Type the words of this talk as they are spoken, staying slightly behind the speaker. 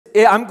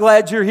I'm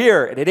glad you're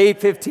here. And at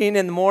 8:15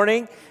 in the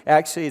morning,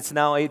 actually it's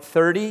now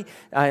 8:30.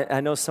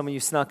 I know some of you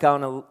snuck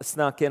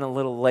in a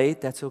little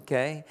late. That's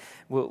okay.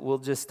 We'll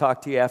just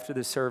talk to you after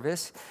the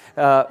service.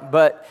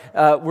 But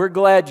we're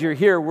glad you're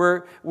here.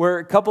 We're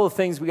a couple of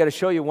things we got to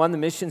show you. One, the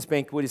missions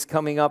banquet is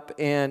coming up,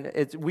 and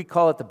we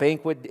call it the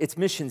banquet. It's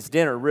missions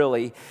dinner,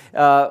 really,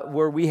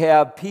 where we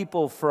have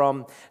people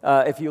from.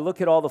 If you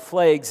look at all the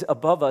flags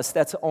above us,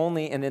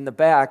 and in the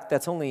back,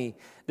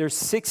 there's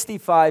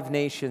 65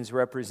 nations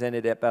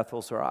represented at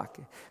Bethel's Rock.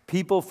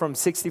 People from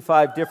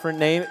 65 different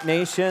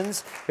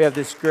nations. We have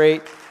this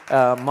great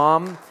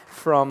mom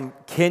from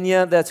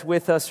Kenya that's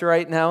with us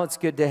right now. It's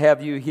good to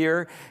have you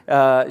here.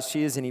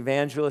 She is an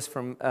evangelist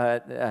from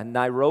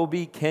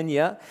Nairobi,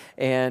 Kenya,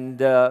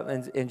 and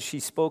she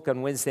spoke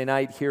on Wednesday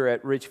night here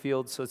at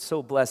Richfield, so it's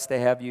so blessed to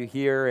have you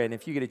here, and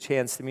if you get a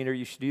chance to meet her,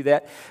 you should do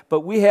that.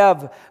 But we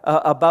have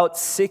about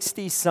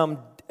 60-some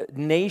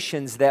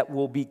nations that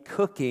will be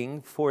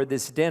cooking for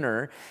this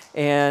dinner,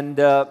 and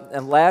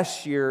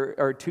last year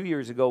or 2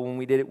 years ago when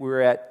we did it, we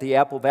were at the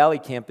Apple Valley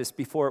campus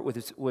before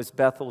it was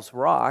Bethel's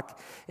Rock,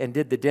 and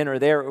did the dinner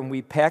there, and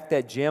we packed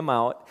that gym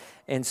out,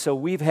 and so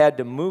we've had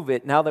to move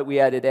it. Now that we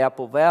added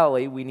Apple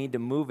Valley, we need to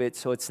move it,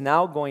 so it's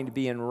now going to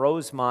be in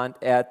Rosemont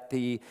at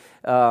the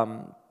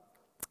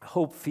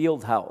Hope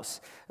Field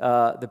House.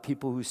 The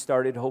people who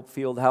started Hope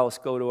Field House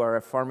go to our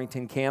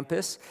Farmington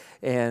campus,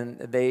 and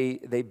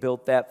they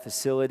built that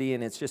facility,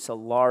 and it's just a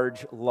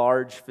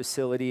large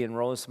facility in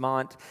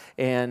Rosemont.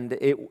 And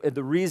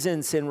the reason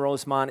it's in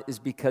Rosemont is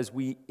because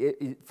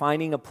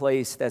finding a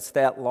place that's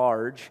that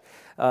large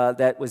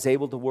that was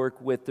able to work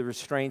with the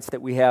restraints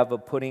that we have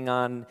of putting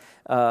on,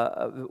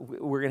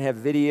 we're going to have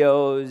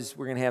videos,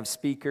 we're going to have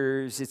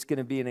speakers, it's going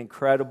to be an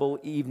incredible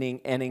evening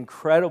and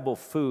incredible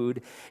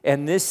food,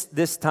 and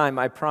this time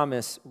I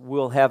promise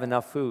we'll have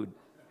enough food.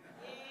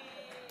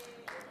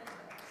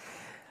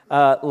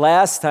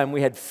 Last time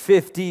we had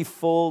 50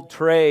 full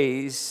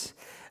trays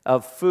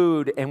of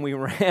food and we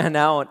ran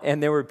out,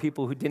 and there were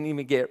people who didn't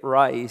even get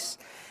rice.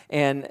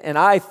 And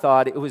I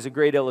thought it was a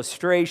great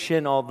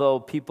illustration, although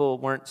people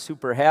weren't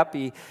super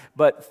happy,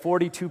 but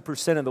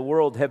 42% of the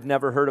world have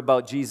never heard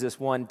about Jesus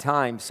one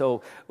time.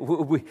 So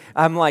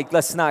I'm like,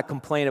 let's not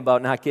complain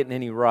about not getting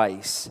any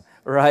rice,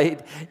 right?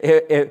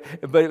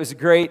 But it was a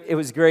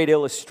great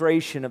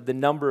illustration of the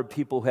number of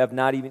people who have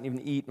not even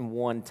eaten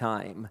one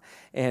time.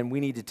 And we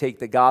need to take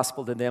the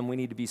gospel to them. We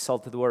need to be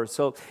salt of the world.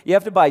 So you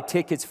have to buy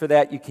tickets for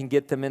that. You can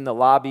get them in the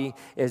lobby,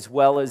 as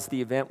well as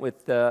the event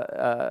with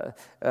the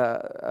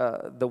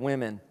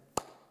women.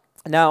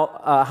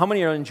 Now, how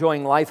many are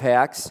enjoying Life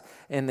Hacks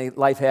and the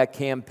Life Hack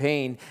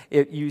campaign?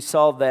 You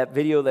saw that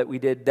video that we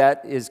did.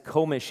 That is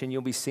commission.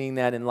 You'll be seeing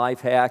that in Life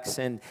Hacks,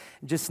 and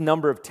just a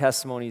number of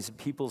testimonies of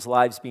people's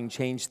lives being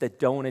changed that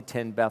don't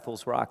attend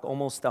Bethel's Rock.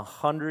 Almost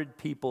 100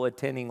 people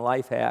attending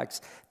Life Hacks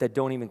that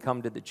don't even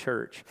come to the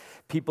church.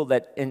 People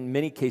that in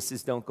many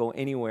cases don't go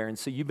anywhere. And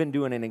so you've been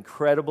doing an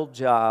incredible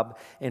job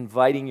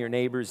inviting your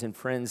neighbors and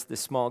friends to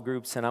small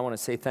groups, and I want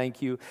to say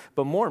thank you.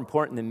 But more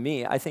important than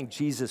me, I think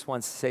Jesus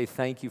wants to say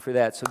thank you for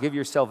that. So give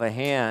yourself a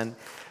hand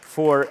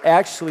for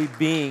actually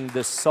being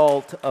the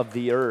salt of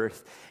the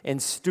earth and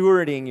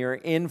stewarding your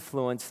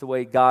influence the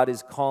way God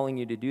is calling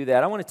you to do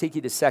that. I want to take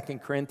you to 2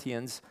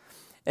 Corinthians,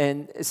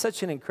 and it's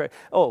such an incredible...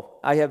 Oh,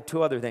 I have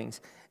two other things.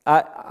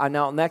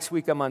 Now, next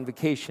week I'm on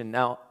vacation.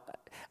 Now,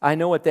 I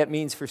know what that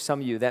means for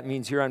some of you. That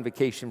means you're on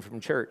vacation from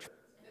church.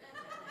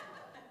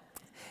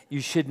 You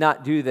should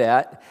not do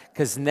that,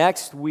 because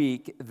next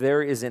week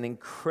there is an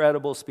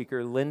incredible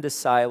speaker. Linda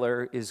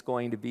Seiler is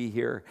going to be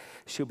here.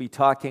 She'll be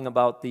talking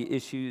about the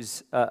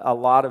issues, a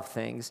lot of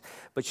things,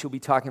 but she'll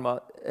be talking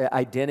about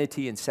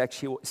identity and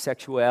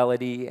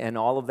sexuality and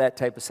all of that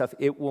type of stuff.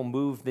 It will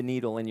move the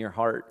needle in your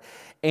heart.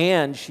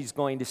 And she's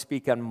going to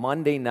speak on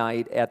Monday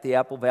night at the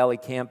Apple Valley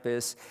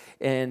campus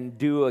and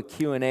do a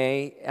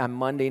Q&A on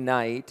Monday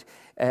night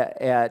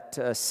at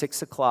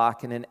 6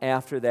 o'clock, and then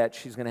after that,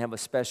 she's going to have a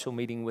special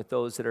meeting with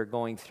those that are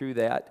going through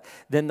that.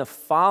 Then the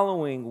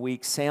following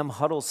week, Sam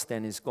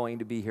Huddleston is going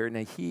to be here.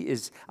 Now,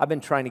 I've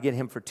been trying to get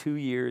him for 2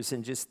 years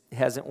and just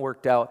hasn't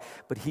worked out,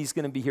 but he's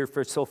going to be here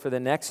for the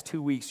next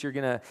 2 weeks, you're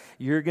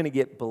going to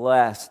get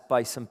blessed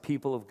by some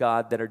people of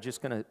God that are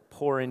just going to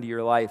pour into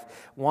your life.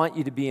 Want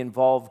you to be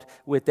involved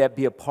with that,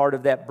 be a part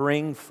of that,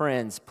 bring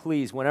friends.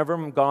 Please, whenever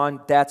I'm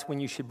gone, that's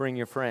when you should bring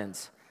your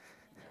friends.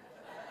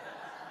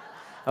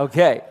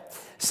 Okay,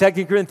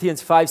 2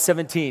 Corinthians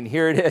 5:17,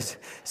 here it is.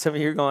 Some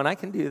of you are going, I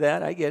can do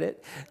that, I get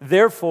it.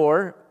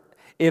 Therefore,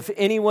 if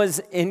anyone's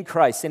in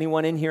Christ,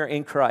 anyone in here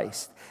in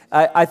Christ,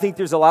 I think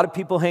there's a lot of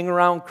people hanging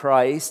around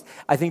Christ.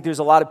 I think there's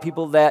a lot of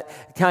people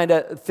that kind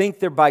of think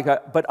they're by God,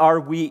 but are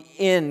we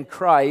in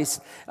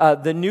Christ?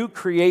 The new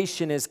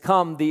creation has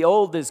come, the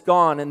old is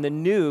gone, and the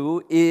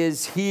new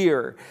is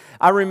here.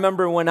 I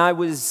remember when I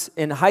was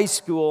in high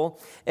school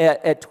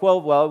at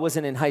 12, well, I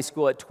wasn't in high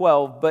school at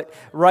 12, but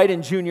right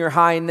in junior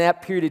high in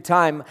that period of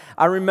time,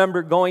 I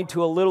remember going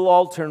to a little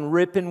altar in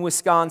Ripon,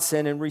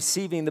 Wisconsin, and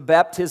receiving the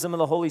baptism of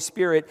the Holy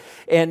Spirit.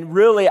 And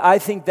really, I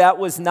think that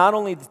was not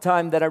only the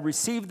time that I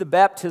received received the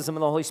baptism of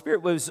the Holy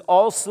Spirit was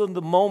also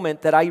the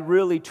moment that I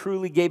really,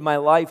 truly gave my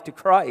life to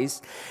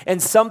Christ.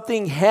 And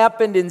something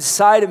happened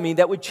inside of me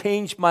that would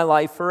change my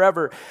life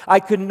forever.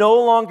 I could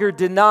no longer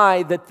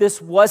deny that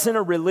this wasn't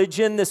a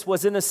religion. This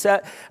wasn't a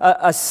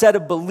set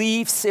of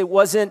beliefs. It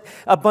wasn't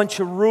a bunch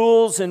of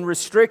rules and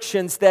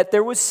restrictions. That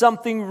there was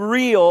something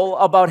real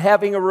about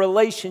having a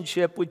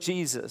relationship with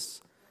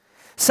Jesus.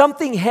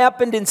 Something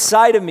happened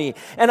inside of me.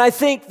 And I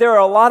think there are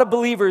a lot of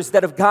believers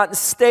that have gotten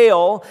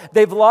stale.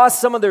 They've lost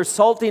some of their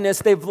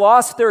saltiness. They've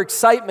lost their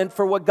excitement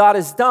for what God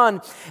has done.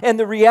 And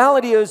the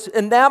reality is,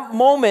 in that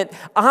moment,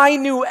 I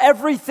knew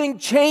everything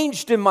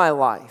changed in my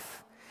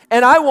life.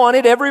 And I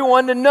wanted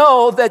everyone to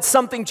know that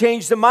something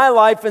changed in my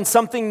life and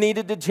something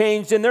needed to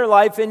change in their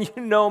life. And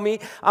you know me,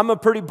 I'm a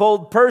pretty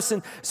bold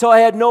person. So I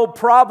had no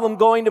problem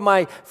going to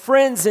my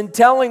friends and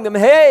telling them,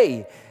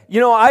 hey, you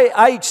know,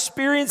 I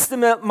experienced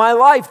them in my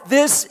life.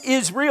 This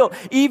is real.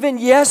 Even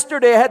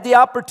yesterday, I had the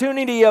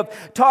opportunity of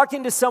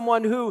talking to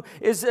someone who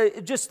is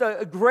just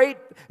a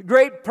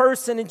great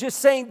person and just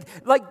saying,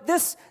 like,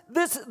 this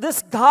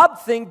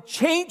God thing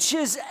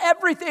changes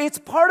everything. It's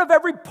part of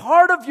every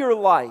part of your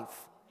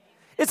life.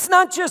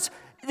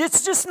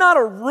 It's just not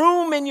a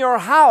room in your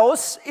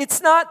house.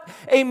 It's not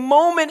a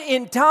moment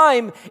in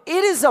time.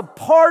 It is a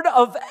part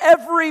of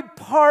every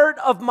part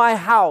of my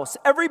house,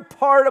 every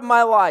part of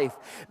my life.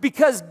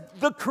 Because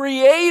the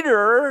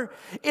Creator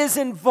is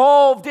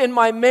involved in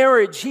my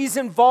marriage. He's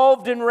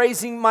involved in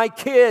raising my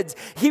kids.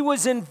 He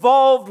was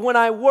involved when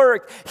I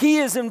work. He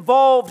is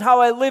involved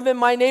how I live in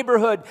my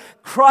neighborhood.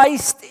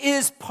 Christ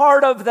is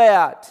part of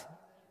that.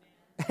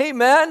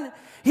 Amen?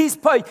 He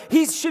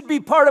should be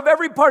part of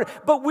every part,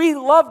 but we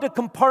love to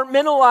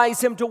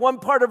compartmentalize him to one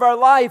part of our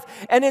life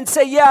and then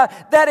say, yeah,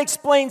 that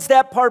explains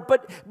that part,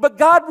 but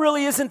God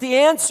really isn't the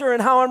answer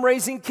in how I'm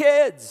raising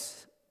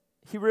kids.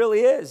 He really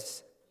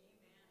is.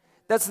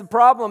 That's the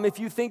problem. If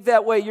you think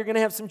that way, you're going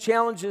to have some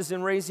challenges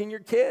in raising your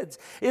kids.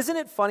 Isn't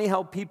it funny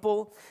how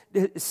people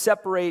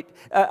separate?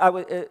 I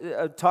was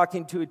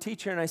talking to a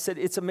teacher, and I said,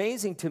 it's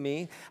amazing to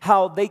me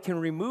how they can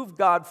remove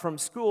God from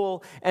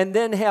school and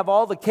then have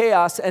all the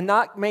chaos and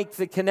not make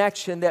the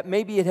connection that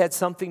maybe it had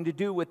something to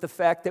do with the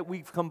fact that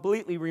we've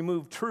completely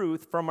removed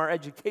truth from our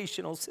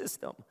educational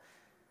system.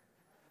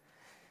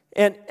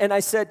 And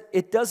I said,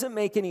 it doesn't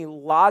make any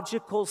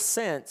logical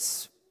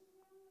sense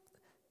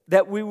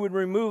that we would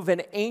remove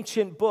an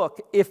ancient book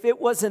if it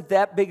wasn't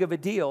that big of a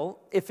deal,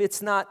 if it's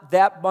not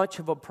that much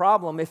of a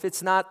problem, if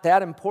it's not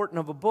that important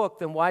of a book,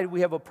 then why do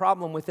we have a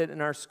problem with it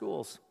in our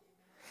schools?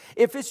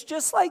 If it's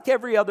just like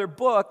every other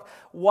book,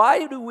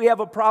 why do we have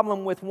a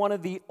problem with one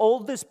of the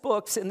oldest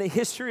books in the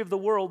history of the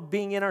world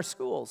being in our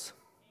schools?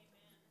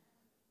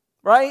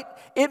 Right?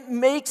 It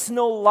makes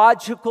no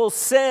logical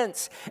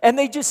sense. And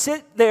they just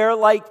sit there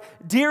like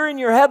deer in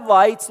your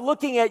headlights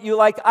looking at you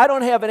like, I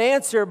don't have an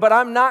answer, but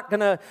I'm not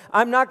gonna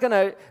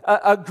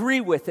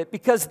agree with it,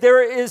 because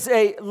there is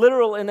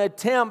an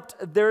attempt,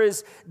 there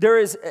is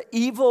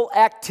evil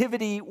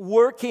activity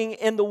working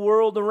in the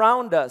world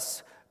around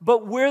us.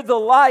 But we're the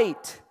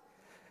light.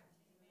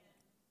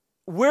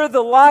 We're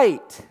the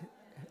light,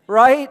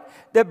 right?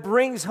 That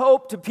brings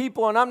hope to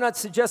people. And I'm not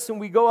suggesting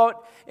we go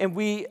out and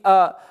we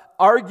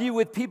argue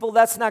with people.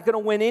 That's not going to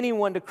win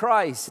anyone to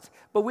Christ.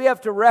 But we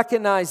have to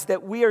recognize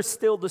that we are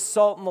still the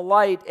salt and the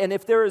light. And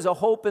if there is a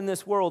hope in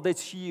this world,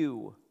 it's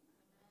you.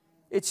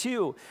 It's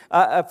you.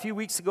 A few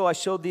weeks ago, I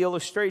showed the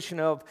illustration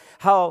of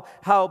how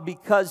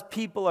because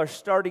people are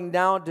starting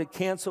now to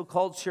cancel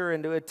culture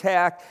and to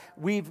attack,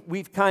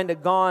 we've kind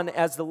of gone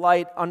as the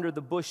light under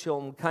the bushel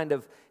and kind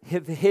of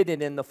have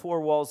hidden in the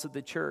four walls of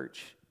the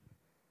church.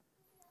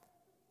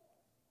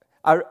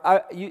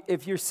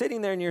 If you're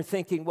sitting there and you're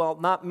thinking, well,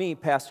 not me,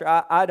 Pastor,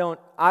 I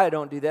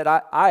don't do that.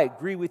 I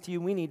agree with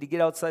you. We need to get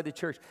outside the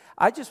church.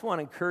 I just want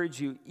to encourage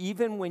you,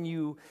 even when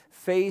you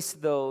face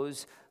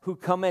those who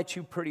come at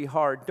you pretty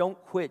hard, don't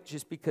quit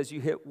just because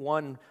you hit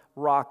one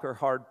rock or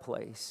hard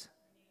place.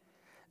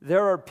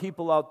 There are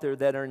people out there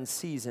that are in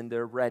season.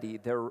 They're ready.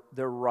 They're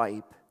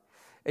ripe.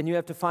 And you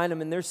have to find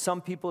them. And there's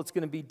some people it's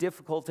going to be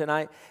difficult.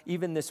 And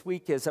even this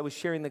week, as I was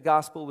sharing the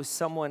gospel with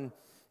someone,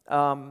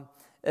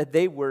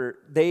 they were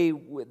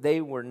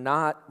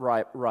not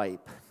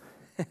ripe.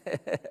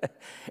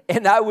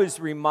 And I was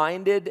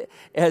reminded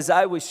as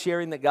I was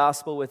sharing the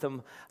gospel with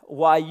them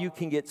why you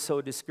can get so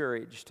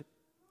discouraged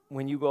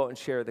when you go out and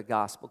share the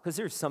gospel. Because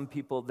there's some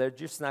people, they're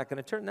just not going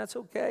to turn. That's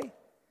okay.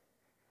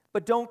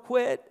 But don't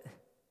quit.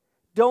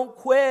 Don't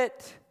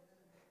quit.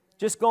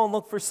 Just go and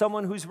look for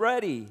someone who's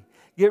ready.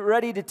 Get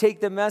ready to take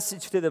the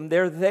message to them.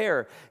 They're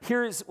there.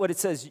 Here's what it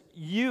says.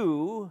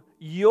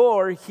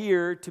 You're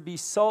here to be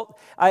salt.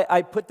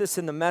 I put this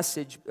in the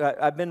message.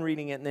 I've been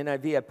reading it in the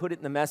NIV. I put it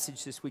in the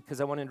message this week because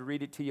I wanted to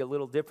read it to you a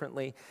little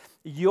differently.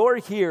 You're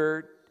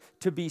here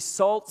to be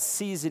salt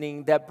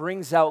seasoning that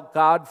brings out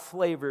God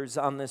flavors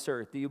on this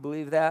earth. Do you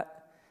believe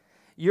that?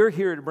 You're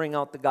here to bring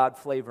out the God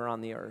flavor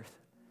on the earth.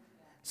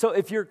 So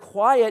if you're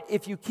quiet,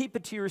 if you keep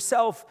it to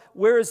yourself,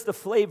 where is the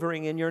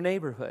flavoring in your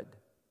neighborhood?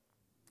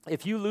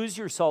 If you lose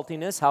your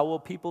saltiness, how will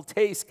people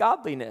taste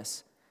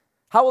godliness?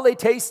 How will they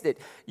taste it?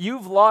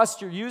 You've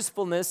lost your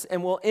usefulness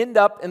and will end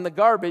up in the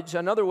garbage,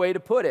 another way to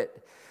put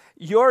it.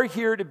 You're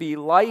here to be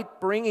light,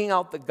 bringing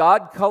out the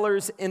God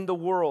colors in the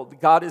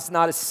world. God is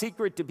not a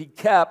secret to be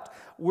kept.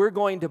 We're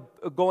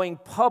going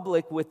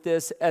public with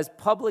this, as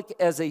public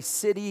as a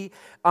city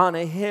on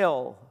a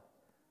hill.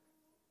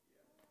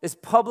 As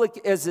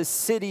public as a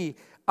city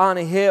on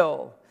a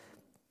hill.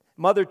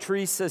 Mother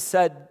Teresa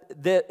said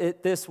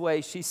it this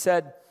way. She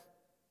said,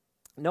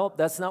 nope,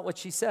 that's not what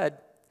she said.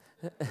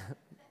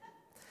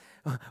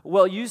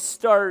 Well, you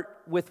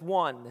start with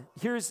one.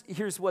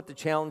 Here's what the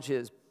challenge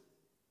is.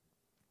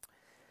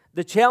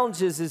 The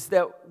challenge is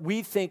that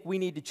we think we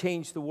need to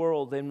change the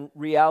world. In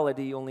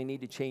reality, you only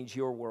need to change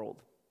your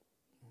world.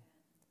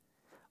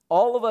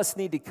 All of us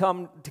need to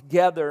come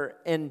together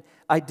and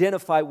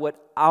identify what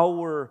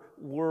our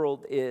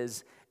world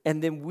is,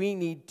 and then we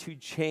need to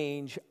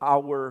change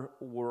our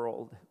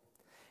world.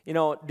 You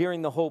know,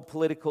 during the whole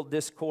political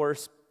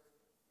discourse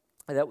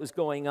that was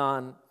going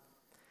on,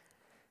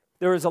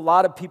 there was a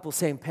lot of people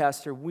saying,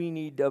 Pastor, we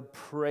need to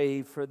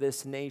pray for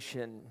this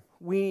nation.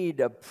 We need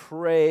to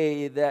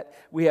pray that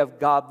we have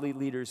godly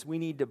leaders. We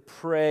need to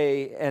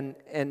pray.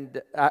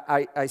 And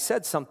I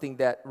said something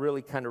that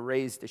really kind of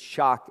raised a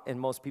shock in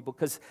most people,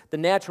 because the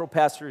natural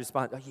pastor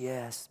responds, oh,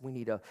 yes, we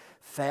need to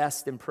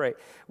fast and pray.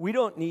 We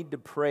don't need to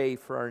pray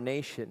for our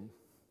nation.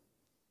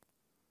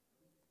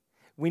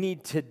 We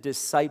need to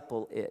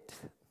disciple it.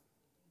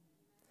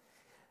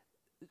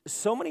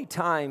 So many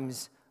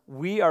times,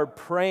 we're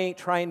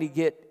trying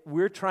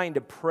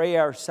to pray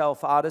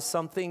ourselves out of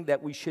something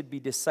that we should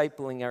be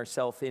discipling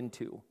ourselves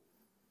into.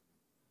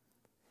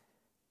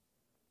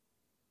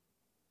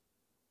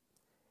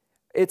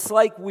 It's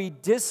like we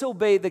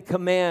disobey the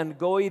command,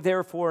 go ye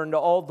therefore into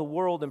all the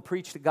world and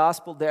preach the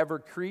gospel to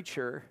every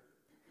creature.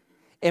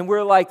 And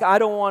we're like, I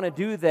don't want to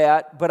do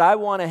that, but I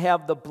want to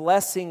have the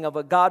blessing of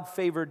a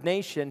God-favored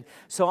nation,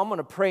 so I'm going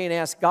to pray and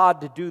ask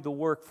God to do the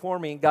work for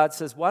me. And God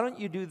says, why don't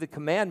you do the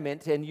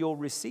commandment and you'll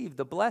receive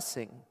the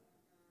blessing?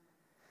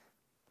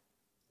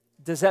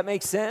 Does that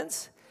make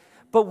sense?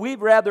 But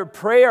we'd rather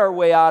pray our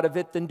way out of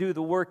it than do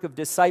the work of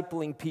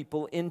discipling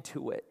people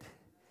into it.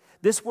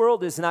 This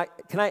world is not,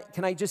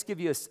 can I just give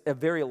you a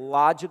very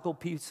logical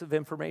piece of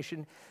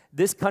information?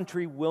 This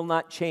country will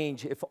not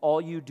change if all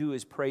you do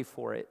is pray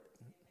for it.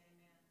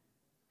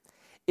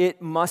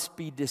 It must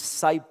be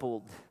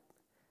discipled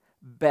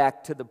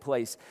back to the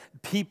place.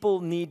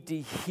 People need to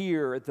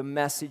hear the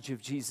message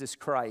of Jesus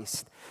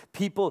Christ.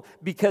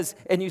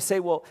 And you say,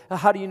 well,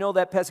 how do you know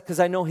that, Pastor? Because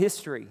I know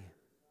history.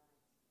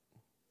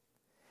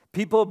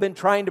 People have been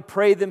trying to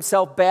pray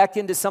themselves back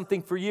into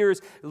something for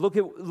years. Look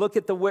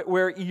at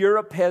where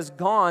Europe has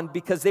gone,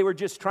 because they were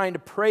just trying to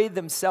pray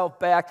themselves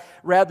back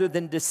rather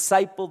than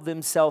disciple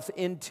themselves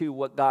into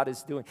what God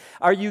is doing.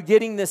 Are you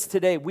getting this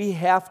today? We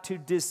have to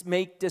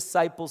make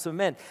disciples of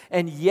men.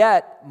 And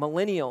yet,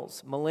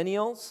 millennials,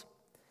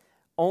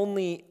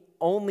 only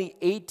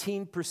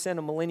 18%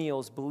 of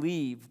millennials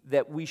believe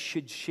that we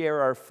should share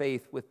our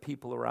faith with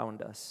people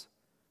around us.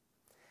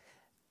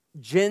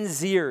 Gen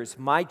Zers,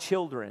 my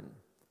children,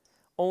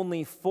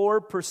 only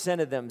 4%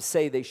 of them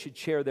say they should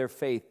share their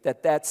faith,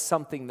 that's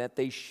something that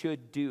they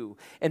should do.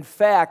 In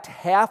fact,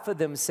 half of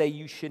them say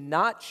you should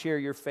not share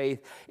your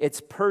faith. It's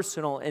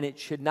personal, and it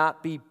should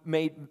not be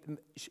made,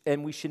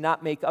 and we should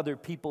not make other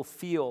people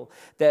feel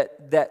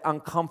that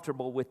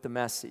uncomfortable with the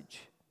message.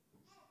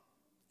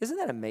 Isn't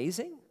that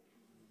amazing?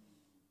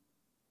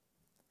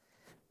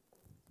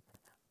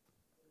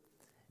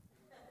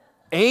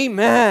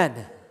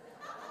 Amen.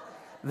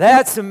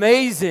 That's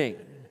amazing.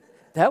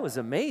 That was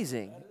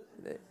amazing.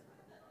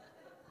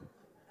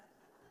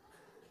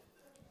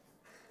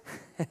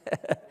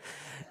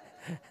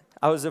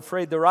 I was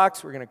afraid the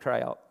rocks were going to cry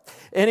out.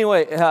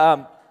 Anyway,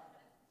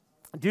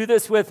 do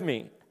this with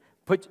me.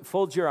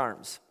 Fold your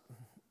arms.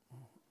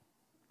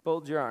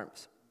 Fold your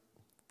arms.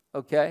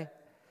 Okay?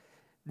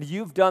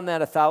 You've done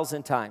that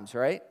 1,000 times,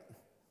 right?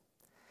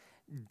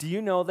 Do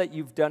you know that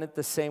you've done it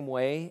the same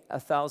way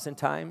 1,000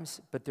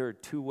 times, but there are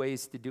 2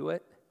 ways to do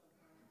it?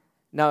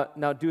 Now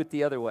do it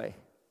the other way.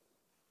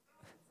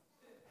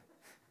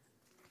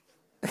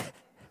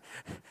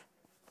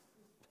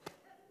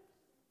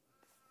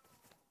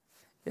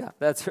 Yeah,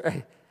 that's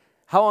right.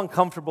 How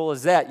uncomfortable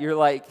is that? You're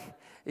like,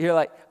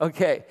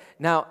 okay,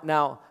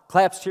 now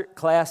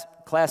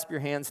clasp your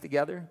hands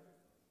together.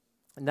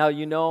 Now do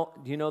you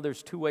know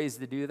there's 2 ways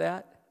to do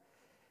that?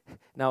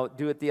 Now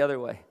do it the other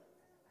way.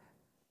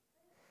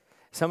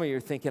 Some of you are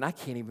thinking, I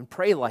can't even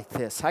pray like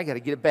this. I got to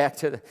get it back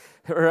to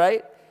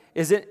right?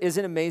 Isn't it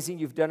amazing?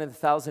 You've done it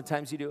 1,000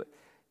 times, you do it.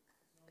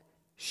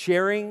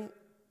 Sharing,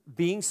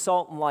 being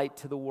salt and light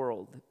to the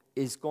world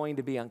is going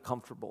to be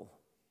uncomfortable.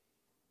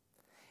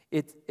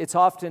 It's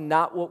often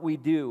not what we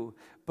do,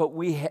 but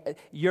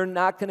you're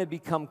not going to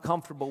become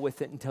comfortable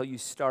with it until you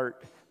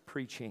start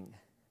preaching.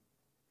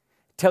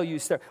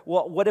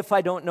 Well, what if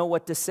I don't know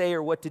what to say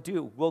or what to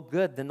do? Well,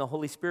 good, then the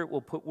Holy Spirit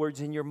will put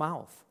words in your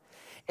mouth.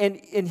 And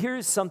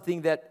here's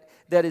something that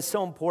is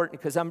so important,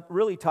 because I'm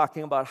really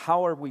talking about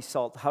how are we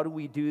salt? How do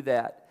we do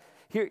that?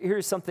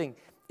 Here's something.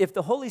 if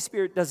the Holy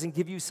Spirit doesn't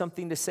give you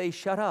something to say,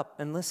 shut up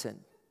and listen.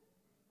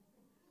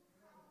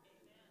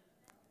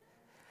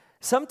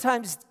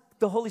 Sometimes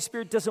the Holy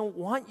Spirit doesn't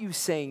want you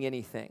saying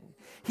anything.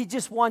 He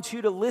just wants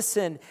you to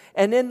listen,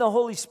 and then the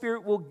Holy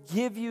Spirit will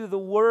give you the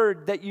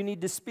word that you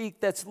need to speak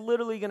that's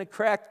literally going to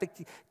crack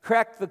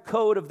the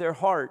code of their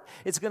heart.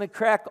 It's going to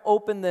crack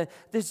open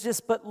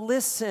but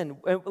listen.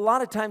 A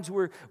lot of times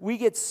we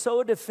get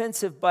so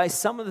defensive by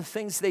some of the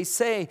things they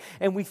say,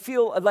 and we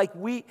feel like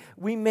we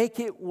make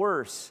it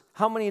worse.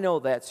 How many know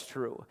that's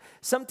true?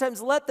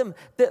 Sometimes let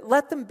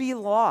them be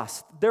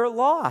lost. They're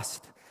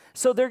lost.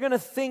 So they're going to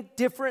think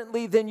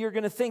differently than you're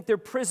going to think. They're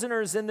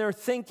prisoners in their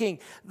thinking.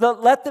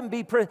 Let them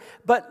be,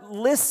 but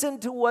listen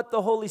to what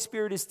the Holy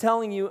Spirit is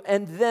telling you,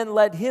 and then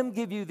let Him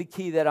give you the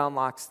key that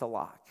unlocks the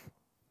lock.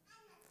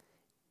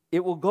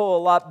 It will go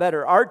a lot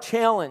better. Our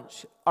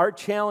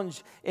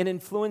challenge in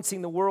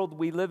influencing the world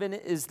we live in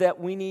is that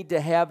we need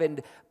to have a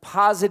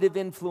positive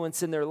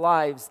influence in their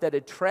lives that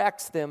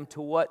attracts them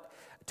to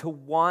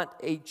want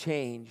a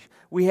change.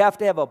 We have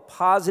to have a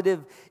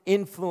positive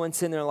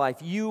influence in their life.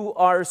 You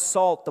are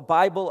salt. The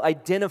Bible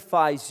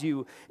identifies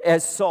you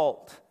as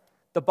salt.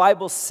 The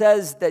Bible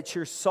says that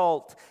you're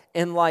salt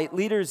and light.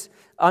 Leaders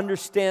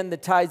understand the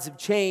tides of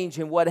change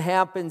and what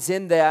happens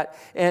in that.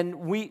 And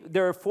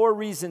there are 4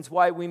 reasons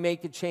why we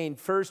make a change.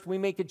 First, we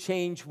make a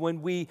change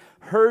when we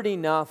hurt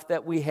enough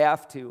that we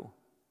have to.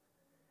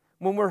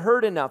 When we're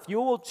hurt enough. You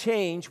will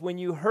change when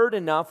you hurt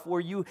enough where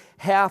you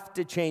have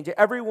to change.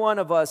 Every one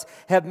of us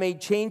have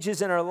made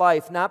changes in our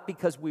life, not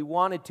because we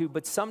wanted to,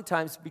 but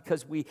sometimes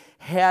because we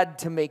had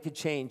to make a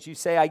change. You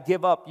say, I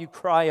give up. You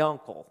cry,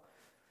 uncle.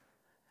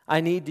 I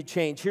need to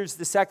change. Here's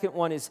the second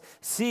one is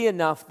see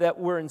enough that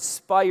we're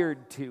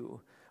inspired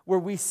to. Where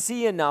we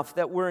see enough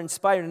that we're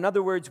inspired. In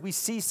other words, we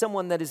see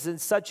someone that is in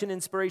such an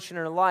inspiration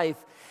in our life,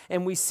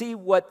 and we see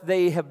what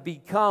they have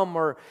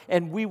become,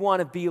 and we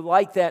want to be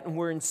like that, and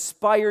we're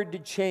inspired to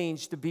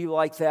change to be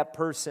like that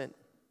person.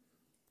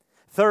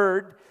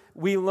 Third,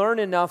 we learn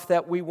enough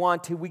that we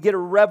get a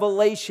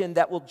revelation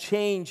that will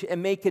change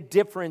and make a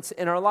difference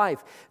in our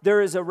life. There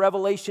is a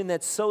revelation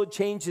that so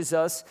changes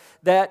us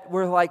that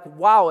we're like,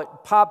 wow, it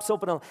pops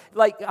open.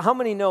 Like, how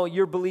many know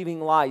you're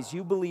believing lies?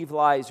 You believe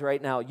lies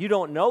right now. You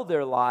don't know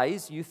they're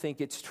lies. You think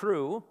it's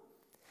true.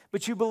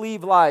 But you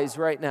believe lies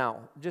right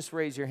now. Just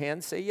raise your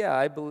hand. Say,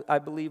 yeah, I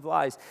believe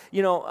lies.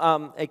 You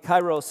know, at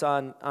Kairos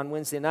on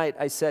Wednesday night,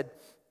 I said,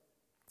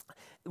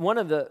 one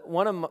of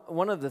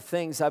the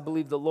things I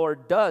believe the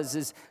Lord does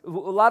is a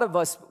lot of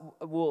us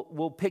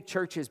will pick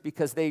churches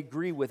because they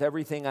agree with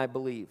everything I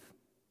believe.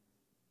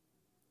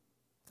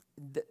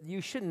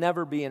 You should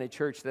never be in a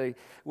church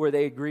where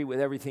they agree with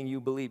everything you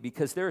believe,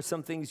 because there are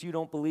some things you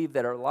don't believe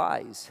that are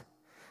lies.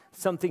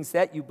 Some things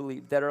that you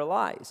believe that are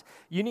lies.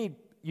 You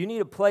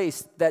need a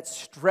place that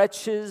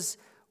stretches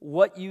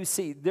what you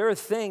see. There are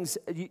things,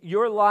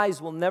 your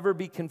lies will never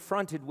be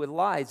confronted with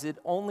lies. It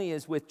only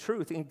is with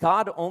truth. And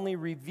God only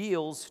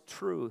reveals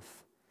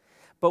truth.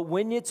 But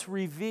when it's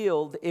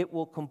revealed, it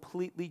will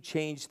completely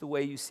change the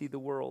way you see the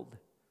world.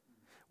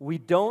 We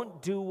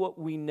don't do what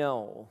we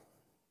know.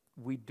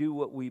 We do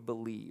what we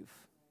believe.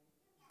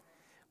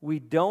 We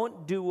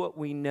don't do what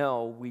we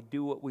know. We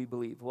do what we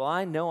believe. Well,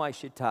 I know I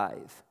should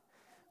tithe.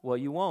 Well,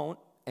 you won't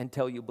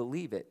until you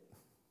believe it.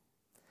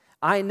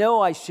 I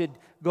know I should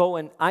go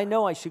and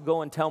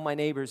tell my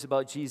neighbors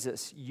about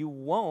Jesus. You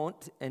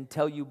won't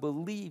until you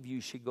believe you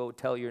should go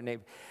tell your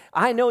neighbor.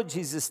 I know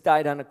Jesus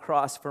died on a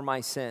cross for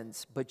my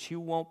sins, but you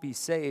won't be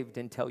saved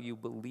until you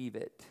believe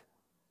it.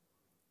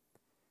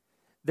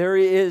 There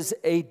is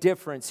a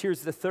difference.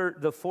 Here's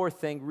the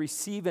fourth thing: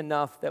 receive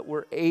enough that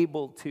we're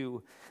able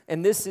to.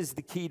 And this is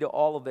the key to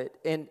all of it.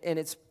 And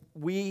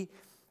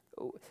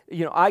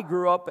I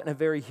grew up in a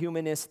very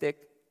humanistic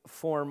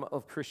form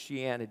of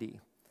Christianity.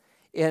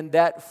 And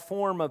that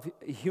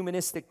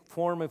humanistic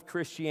form of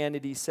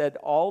Christianity said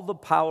all the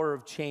power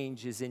of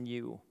change is in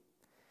you.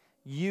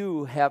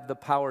 You have the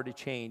power to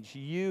change.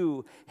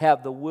 You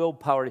have the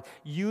willpower.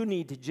 You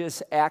need to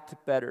just act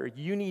better.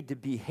 You need to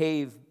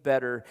behave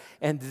better.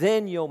 And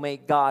then you'll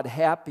make God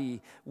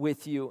happy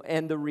with you.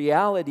 And the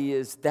reality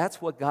is that's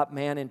what got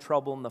man in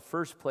trouble in the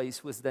first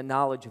place, was the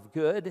knowledge of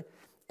good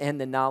and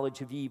the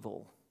knowledge of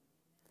evil.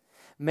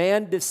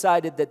 Man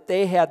decided that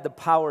they had the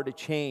power to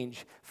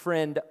change.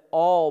 Friend,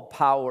 all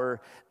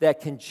power that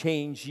can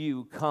change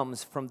you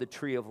comes from the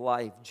tree of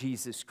life,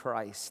 Jesus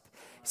Christ.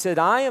 He said,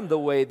 I am the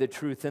way, the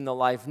truth, and the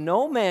life.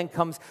 No man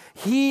comes.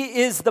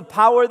 He is the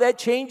power that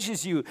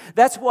changes you.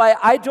 That's why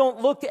I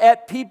don't look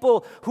at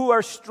people who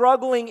are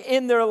struggling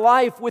in their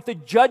life with a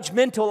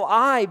judgmental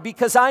eye,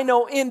 because I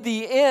know in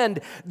the end,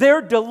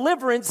 their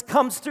deliverance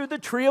comes through the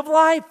tree of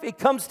life. It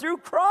comes through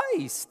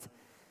Christ.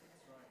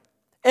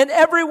 And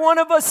every one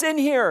of us in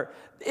here,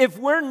 if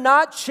we're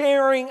not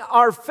sharing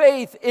our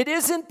faith, it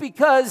isn't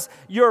because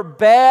you're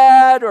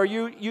bad or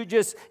you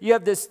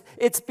have this.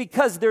 It's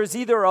because there's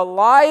either a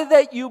lie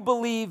that you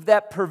believe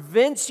that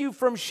prevents you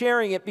from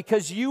sharing it,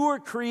 because you were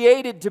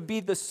created to be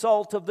the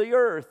salt of the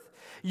earth.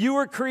 You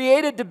were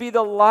created to be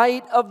the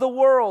light of the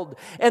world.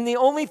 And the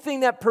only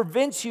thing that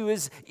prevents you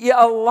is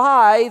a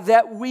lie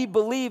that we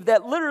believe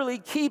that literally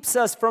keeps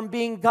us from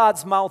being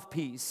God's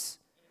mouthpiece.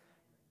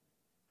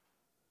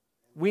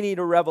 We need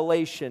a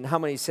revelation. How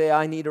many say,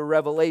 I need a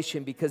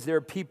revelation because there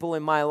are people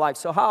in my life?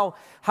 So how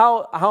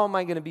am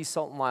I going to be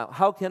salt and light?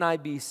 How can I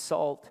be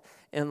salt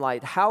and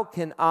light? How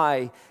can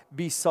I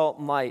be salt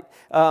and light?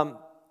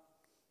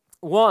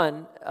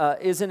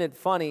 Isn't it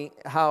funny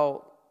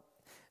how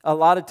a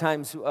lot of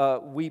times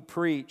we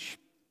preach,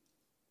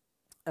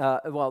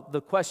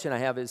 the question I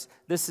have is,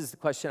 this is the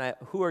question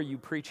who are you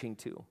preaching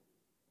to?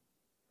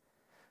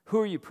 Who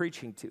are you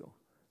preaching to?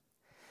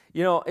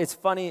 You know, it's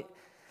funny,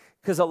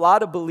 because a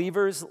lot of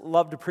believers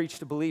love to preach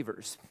to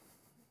believers.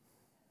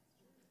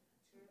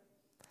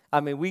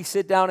 I mean, we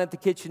sit down at the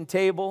kitchen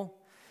table,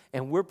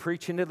 and we're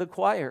preaching to the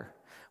choir.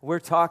 We're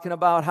talking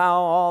about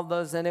how all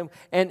those, and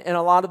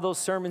a lot of those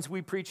sermons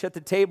we preach at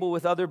the table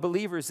with other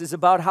believers is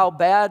about how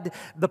bad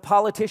the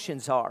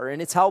politicians are, and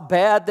it's how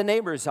bad the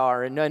neighbors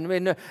are,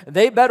 and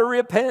they better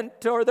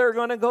repent or they're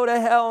going to go to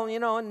hell, you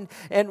know,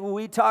 and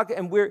we talk,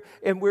 and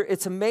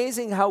it's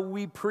amazing how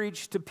we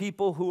preach to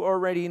people who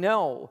already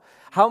know.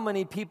 How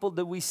many people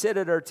do we sit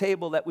at our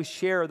table that we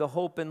share the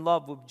hope and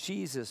love of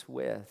Jesus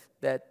with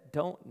that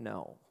don't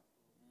know?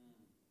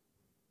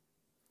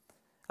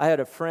 I had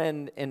a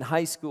friend in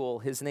high school.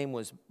 His name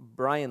was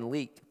Brian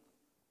Leake.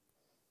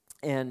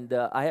 And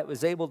I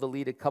was able to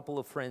lead a couple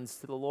of friends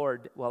to the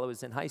Lord while I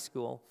was in high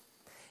school.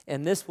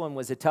 And this one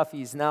was a toughie.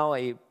 He's now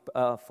a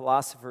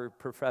philosopher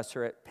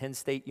professor at Penn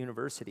State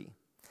University.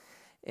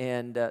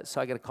 And so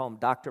I got to call him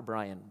Dr.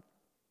 Brian.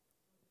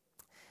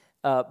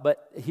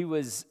 But he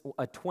was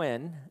a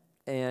twin,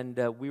 and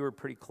we were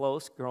pretty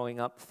close growing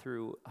up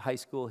through high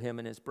school, him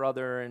and his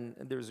brother, and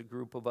there was a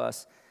group of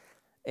us.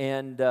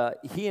 And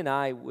he and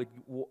I would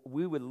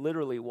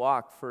literally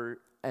walk for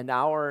an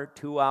hour,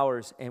 2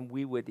 hours, and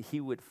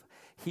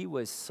he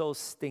was so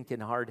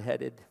stinking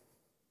hard-headed,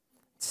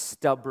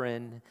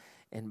 stubborn,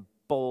 and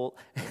bold.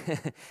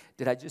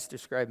 Did I just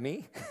describe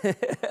me?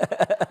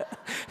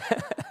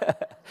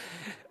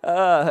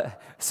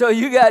 So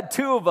you got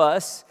two of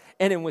us,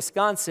 and in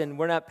Wisconsin,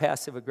 we're not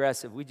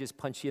passive-aggressive. We just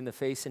punch you in the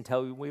face and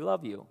tell you we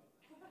love you.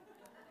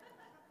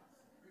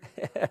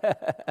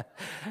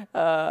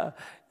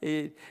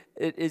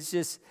 It's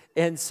just,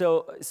 and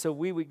so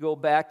we would go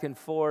back and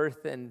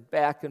forth and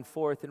back and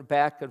forth and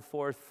back and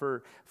forth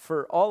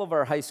for all of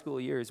our high school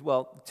years.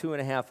 Well,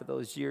 2.5 of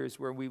those years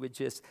where we would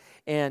just,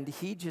 and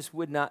he just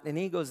would not, and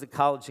he goes to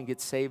college and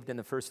gets saved in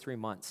the first 3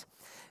 months.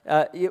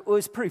 It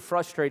was pretty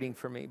frustrating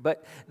for me,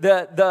 but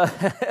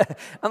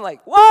I'm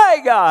like,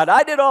 why, God?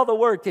 I did all the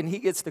work and he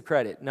gets the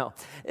credit. No,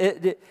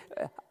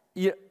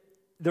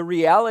 the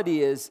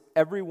reality is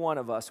every one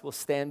of us will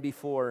stand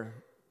before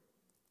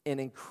an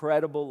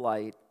incredible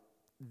light,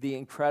 the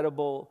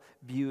incredible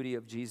beauty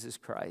of Jesus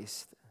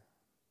Christ.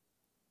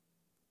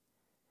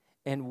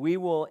 And we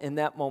will, in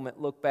that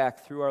moment, look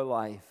back through our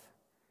life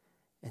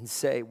and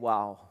say,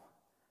 wow,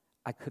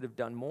 I could have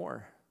done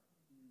more.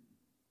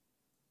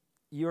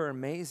 You're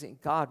amazing.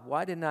 God,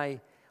 why didn't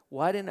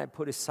I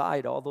put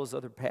aside all those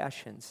other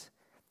passions?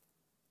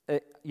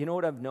 You know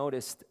what I've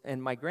noticed,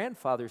 and my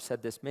grandfather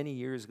said this many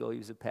years ago, he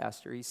was a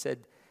pastor. He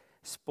said,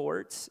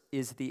 sports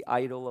is the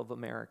idol of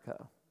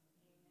America.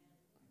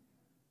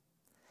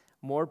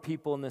 More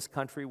people in this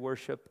country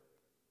worship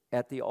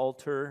at the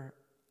altar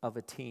of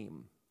a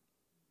team,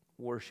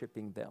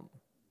 worshiping them,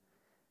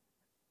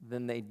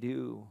 than they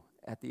do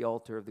at the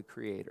altar of the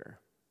Creator.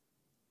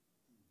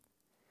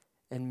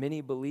 And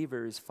many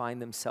believers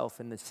find themselves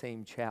in the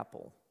same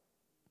chapel.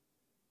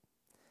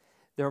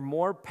 They're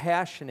more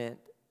passionate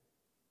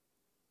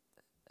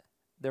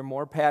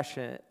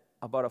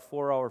about a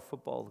 4-hour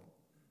football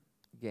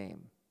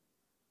game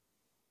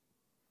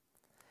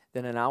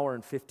than an hour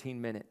and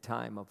 15-minute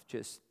time of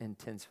just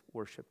intense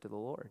worship to the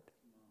Lord.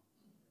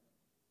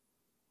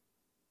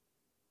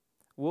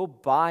 We'll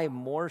buy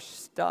more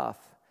stuff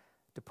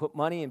to put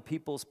money in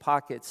people's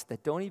pockets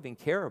that don't even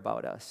care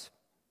about us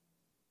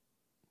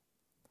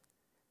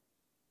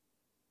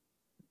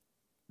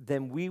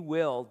than we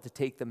will to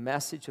take the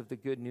message of the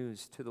good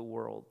news to the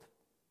world.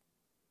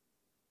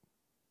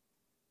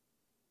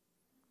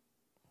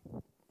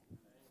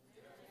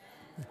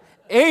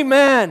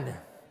 Amen.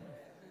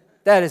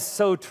 That is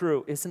so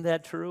true. Isn't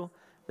that true?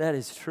 That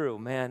is true,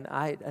 man.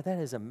 That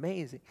is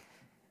amazing.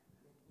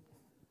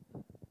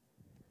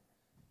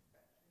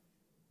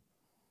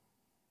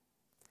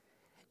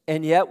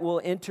 And yet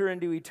we'll enter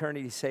into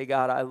eternity and say,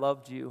 God, I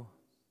loved you,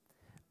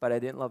 but I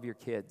didn't love your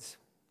kids.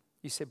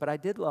 You say, but I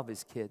did love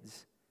his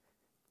kids.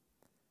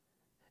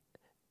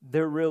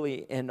 They're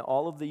really, in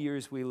all of the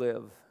years we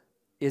live,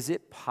 is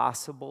it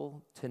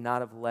possible to not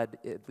have led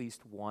at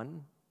least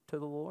one to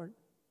the Lord?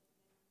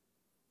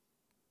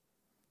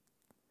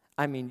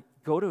 I mean,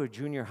 go to a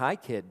junior high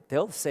kid.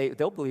 They'll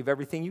believe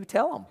everything you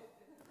tell them.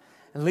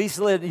 At least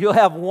you'll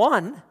have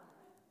one.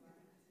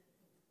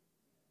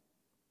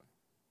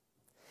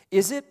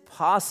 Is it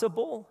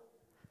possible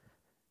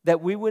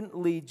that we wouldn't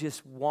lead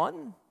just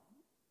one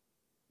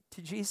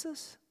to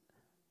Jesus?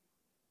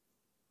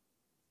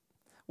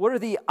 What are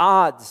the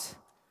odds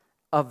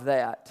of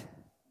that?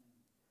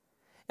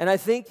 And I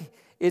think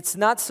it's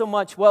not so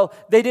much, well,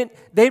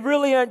 they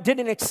really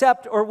didn't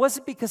accept, or was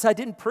it because I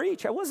didn't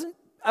preach? I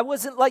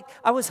wasn't like,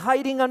 I was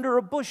hiding under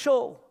a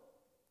bushel.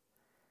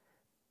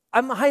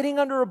 I'm hiding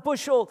under a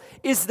bushel.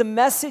 Is the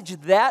message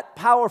that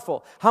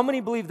powerful? How many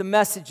believe the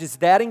message is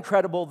that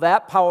incredible,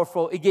 that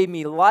powerful? It gave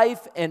me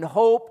life and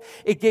hope.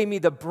 It gave me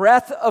the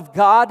breath of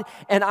God.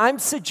 And I'm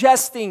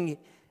suggesting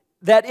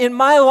that in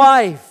my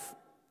life,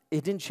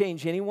 it didn't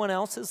change anyone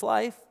else's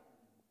life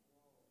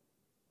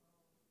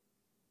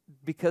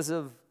because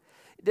of,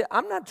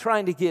 I'm not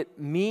trying to get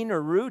mean or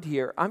rude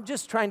here. I'm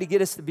just trying to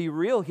get us to be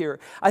real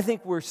here. I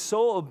think we're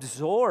so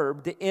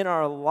absorbed in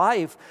our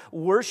life,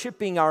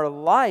 worshiping our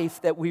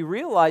life, that we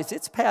realize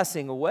it's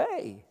passing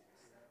away.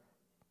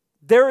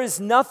 There is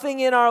nothing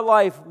in our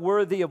life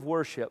worthy of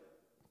worship.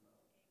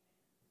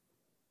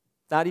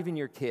 Not even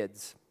your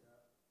kids.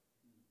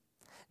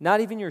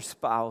 Not even your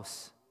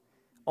spouse.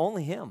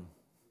 Only Him.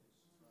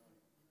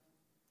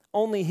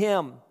 Only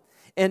Him.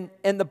 And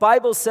the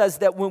Bible says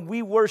that when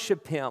we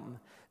worship Him,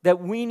 that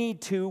we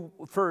need to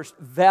first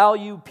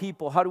value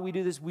people. How do we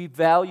do this? We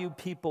value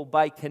people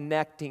by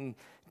connecting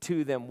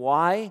to them.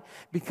 Why?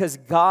 Because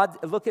God,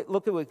 look at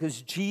it,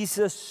 because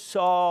Jesus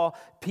saw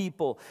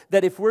people.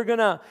 That if we're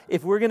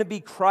gonna be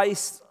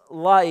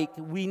Christ-like,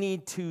 we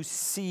need to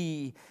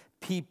see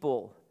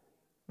people.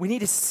 We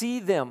need to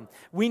see them.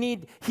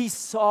 He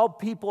saw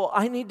people.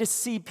 I need to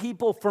see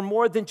people for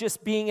more than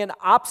just being an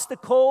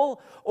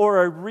obstacle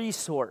or a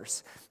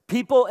resource.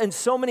 People, and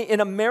so many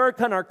in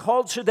America and our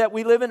culture that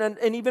we live in,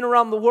 and even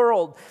around the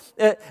world,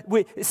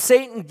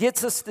 Satan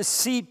gets us to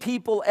see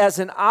people as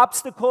an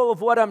obstacle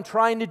of what I'm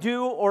trying to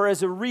do, or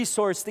as a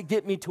resource to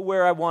get me to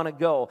where I want to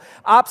go.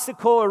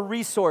 Obstacle or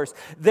resource.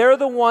 They're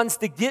the ones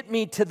to get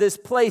me to this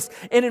place.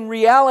 And in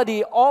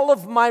reality, all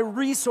of my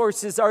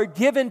resources are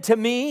given to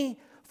me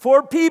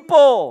for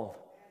people.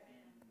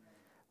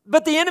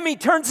 But the enemy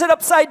turns it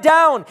upside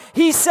down.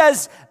 He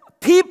says,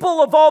 people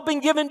have all been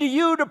given to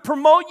you to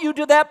promote you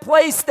to that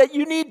place that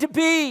you need to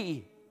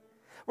be.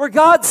 Where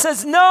God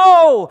says,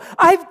 no,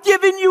 I've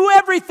given you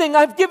everything.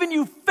 I've given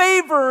you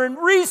favor and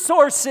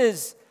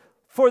resources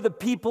for the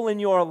people in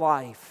your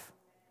life.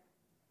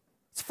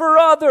 It's for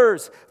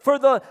others,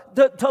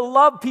 to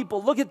love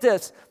people. Look at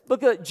this.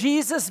 Look at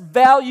Jesus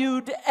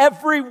valued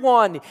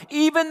everyone,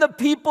 even the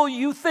people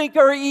you think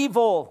are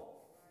evil.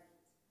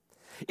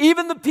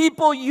 Even the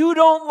people you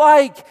don't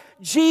like,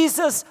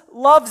 Jesus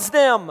loves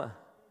them.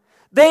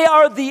 They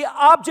are the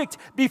object.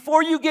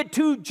 Before you get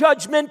too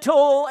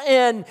judgmental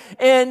and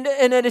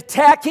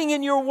attacking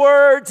in your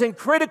words and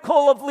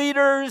critical of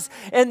leaders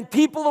and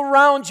people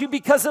around you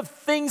because of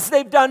things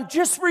they've done,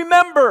 just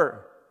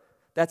remember,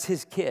 that's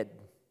His kid.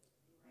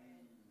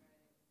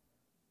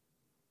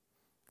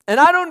 And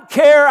I don't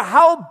care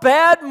how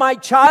bad my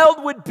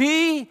child would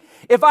be.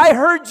 If I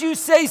heard you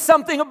say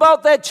something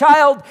about that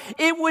child,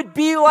 it would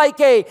be like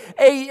a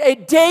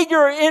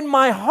dagger in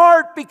my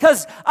heart,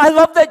 because I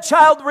love that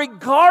child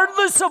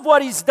regardless of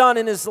what he's done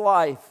in his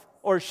life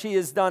or she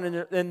has done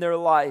in their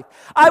life.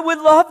 I would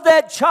love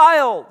that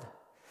child.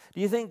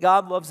 Do you think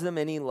God loves them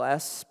any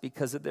less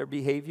because of their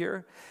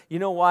behavior? You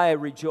know why I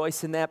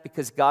rejoice in that?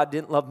 Because God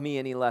didn't love me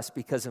any less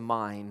because of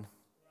mine.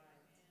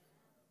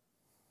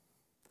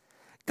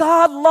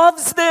 God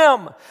loves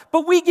them,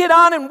 but we get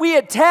on and we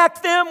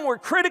attack them. We're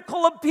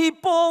critical of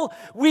people.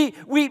 We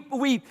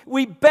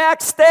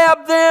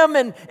backstab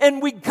them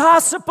and we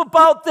gossip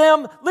about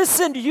them.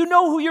 Listen, do you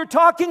know who you're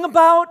talking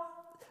about?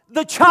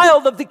 The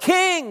child of the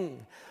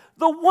King,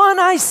 the one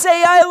I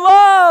say I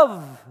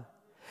love.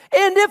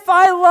 And if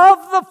I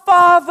love the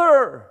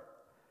Father,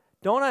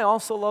 don't I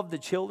also love the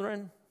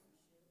children?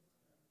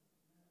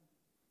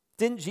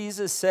 Didn't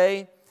Jesus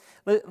say,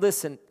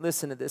 listen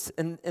to this,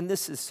 and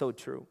this is so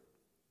true.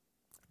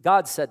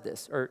 God said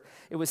this, or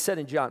it was said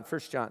in John,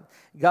 1 John.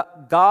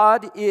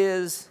 God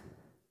is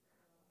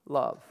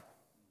love,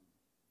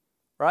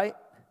 right?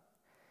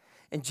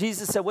 And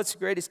Jesus said, what's the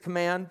greatest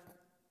command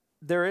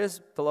there is?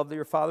 To love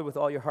your Father with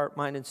all your heart,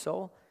 mind, and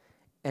soul.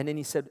 And then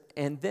He said,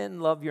 and then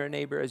love your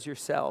neighbor as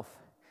yourself.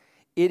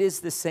 It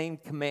is the same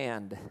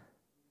command.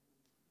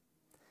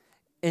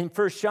 In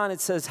 1 John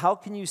it says, how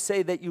can you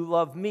say that you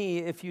love me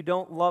if you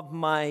don't love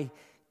my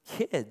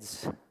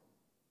kids?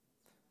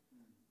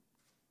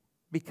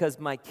 Because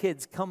my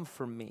kids come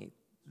from me.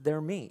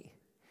 They're me.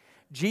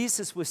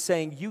 Jesus was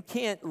saying, you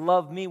can't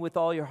love me with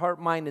all your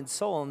heart, mind, and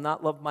soul and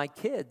not love my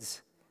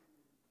kids.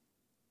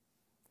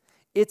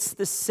 It's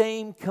the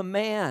same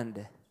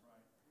command.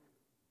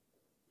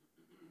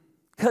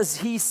 Because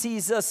He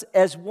sees us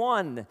as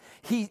one.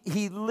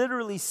 He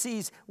literally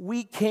sees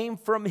we came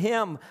from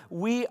Him.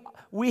 We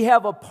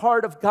have a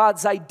part of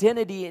God's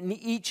identity in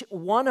each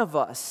one of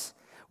us.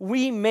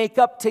 We make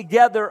up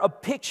together a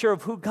picture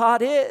of who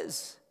God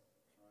is.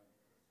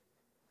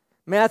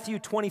 Matthew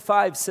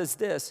 25 says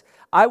this,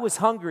 I was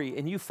hungry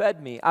and you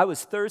fed me. I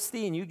was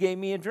thirsty and you gave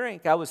me a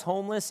drink. I was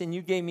homeless and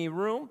you gave me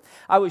room.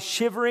 I was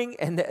shivering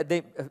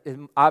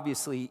and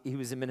obviously he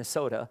was in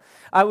Minnesota.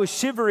 I was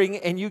shivering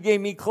and you gave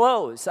me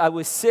clothes. I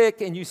was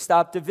sick and you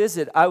stopped to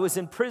visit. I was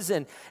in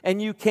prison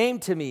and you came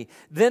to me.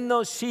 Then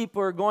those sheep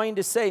were going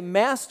to say,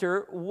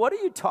 Master, what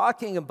are you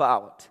talking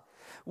about?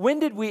 When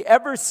did we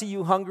ever see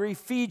you hungry,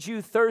 feed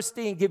you,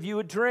 thirsty, and give you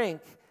a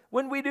drink?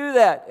 When we do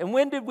that? And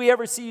when did we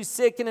ever see you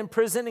sick and in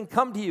prison and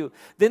come to you?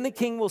 Then the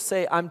king will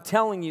say, I'm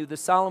telling you the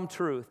solemn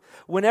truth.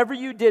 Whenever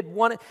you did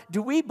one,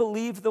 do we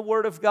believe the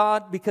word of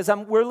God? Because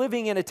we're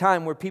living in a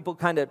time where people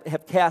kind of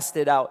have cast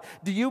it out.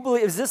 Do you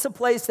believe, is this a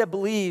place that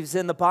believes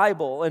in the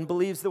Bible and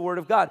believes the word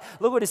of God?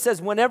 Look what it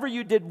says, whenever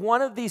you did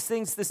one of these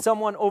things to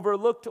someone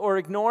overlooked or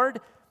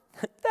ignored,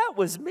 that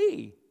was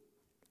me.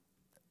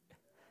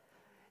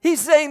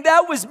 He's saying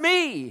that was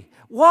me.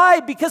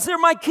 Why? Because they're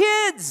my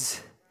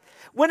kids.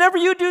 Whenever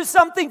you do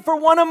something for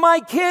one of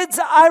my kids,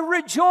 I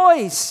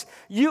rejoice.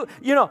 You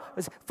know,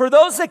 for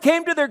those that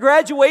came to their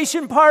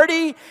graduation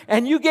party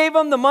and you gave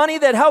them the money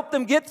that helped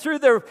them get through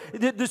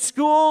the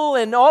school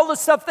and all the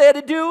stuff they had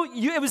to do,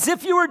 it was as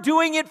if you were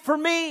doing it for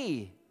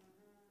me.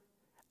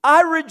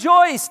 I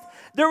rejoiced.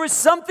 There was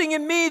something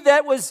in me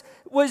that was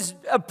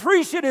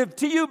appreciative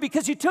to you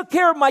because you took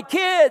care of my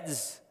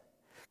kids.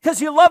 Because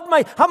you loved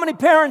how many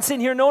parents in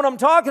here know what I'm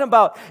talking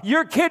about?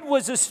 Your kid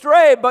was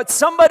astray, but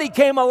somebody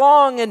came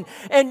along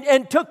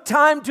and took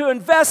time to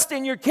invest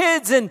in your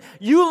kids, and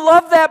you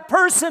love that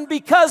person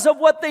because of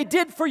what they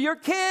did for your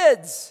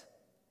kids.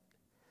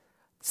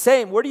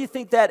 Same, where do you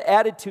think that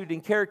attitude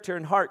and character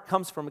and heart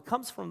comes from? It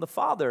comes from the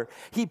Father.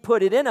 He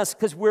put it in us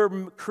because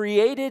we're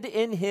created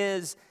in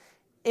His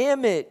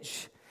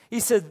image. He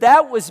said,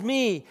 that was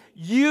me.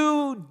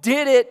 You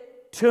did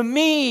it to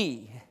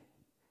me.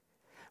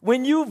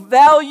 When you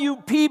value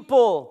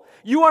people,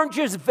 you aren't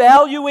just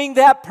valuing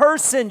that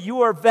person,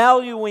 you are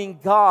valuing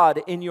God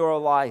in your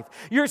life.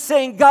 You're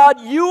saying, God,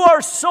 you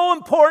are so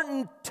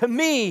important to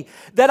me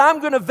that I'm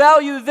going to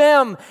value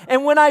them.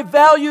 And when I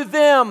value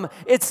them,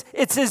 it's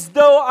as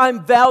though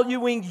I'm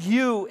valuing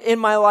you in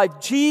my life.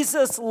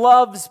 Jesus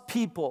loves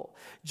people.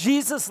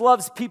 Jesus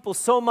loves people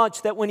so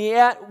much that when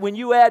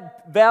you add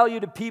value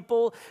to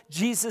people,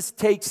 Jesus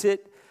takes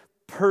it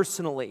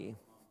personally.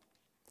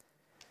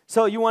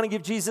 So you want to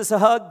give Jesus a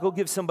hug? Go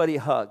give somebody a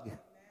hug.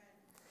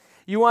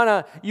 You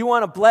want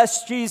to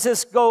bless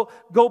Jesus? Go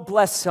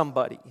bless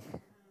somebody.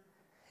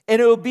 And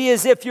it will be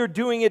as if you're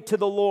doing it to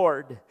the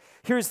Lord.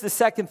 Here's the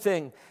second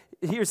thing.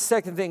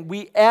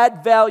 We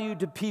add value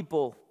to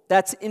people.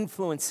 That's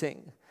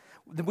influencing.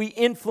 We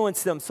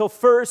influence them. So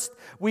first,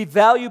 we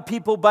value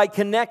people by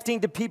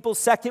connecting to people.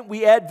 Second,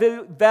 we add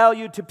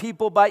value to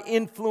people by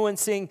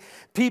influencing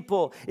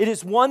people. It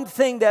is one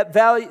thing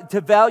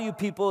to value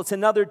people. It's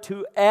another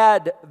to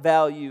add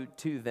value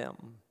to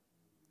them.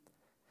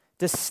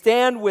 To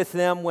stand with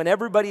them when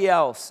everybody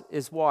else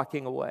is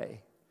walking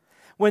away.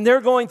 When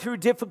they're going through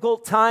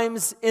difficult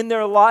times in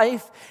their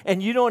life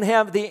and you don't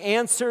have the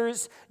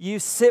answers, you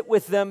sit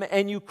with them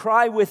and you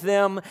cry with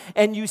them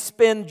and you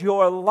spend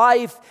your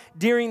life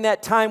during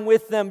that time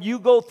with them. You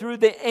go through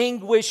the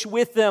anguish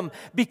with them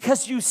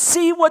because you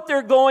see what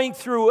they're going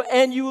through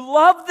and you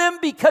love them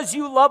because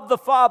you love the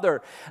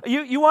Father.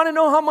 You want to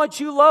know how much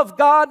you love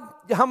God?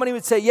 How many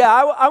would say, yeah,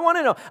 I want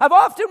to know. I've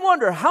often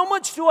wondered, how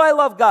much do I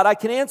love God? I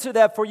can answer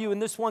that for you in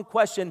this one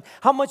question.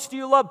 How much do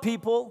you love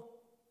people?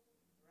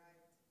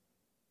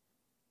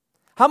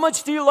 How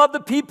much do you love the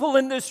people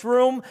in this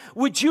room?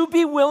 Would you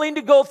be willing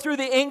to go through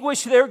the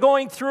anguish they're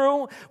going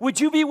through? Would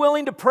you be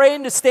willing to pray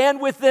and to stand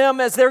with them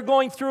as they're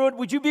going through it?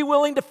 Would you be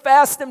willing to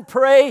fast and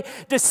pray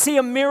to see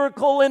a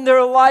miracle in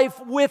their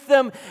life with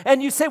them?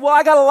 And you say, well,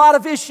 I got a lot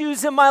of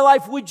issues in my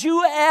life. Would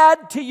you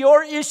add to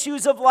your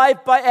issues of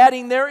life by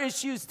adding their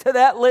issues to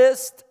that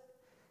list?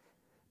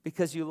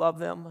 Because you love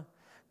them?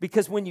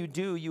 Because when you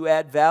do, you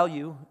add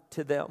value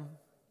to them.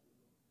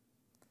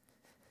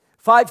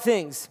 5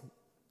 things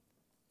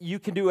you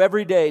can do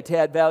every day to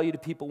add value to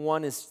people.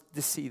 One is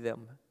to see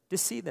them. To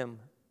see them.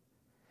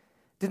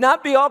 To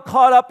not be all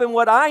caught up in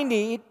what I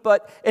need,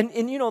 but, and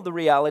you know the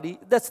reality,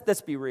 let's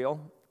be real.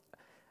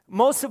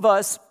 Most of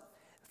us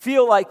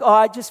feel like, oh,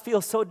 I just feel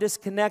so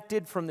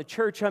disconnected from the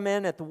church I'm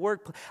in, at the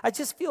work. I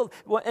just feel,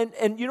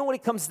 and you know what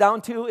it comes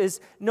down to is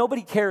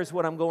nobody cares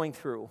what I'm going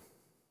through.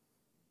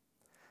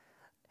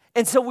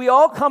 And so we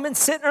all come and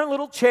sit in our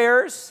little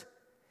chairs,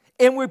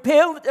 and we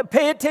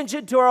pay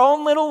attention to our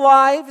own little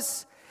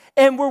lives,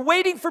 and we're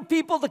waiting for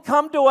people to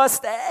come to us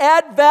to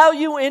add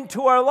value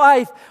into our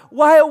life.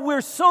 While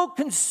we're so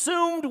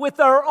consumed with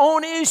our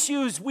own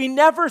issues, we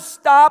never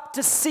stop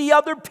to see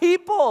other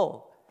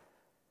people.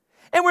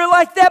 And we're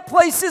like, that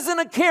place isn't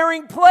a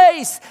caring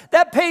place.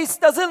 That place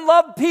doesn't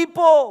love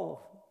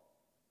people.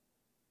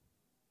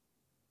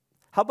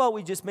 How about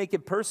we just make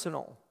it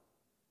personal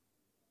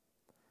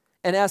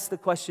and ask the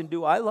question,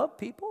 do I love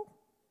people?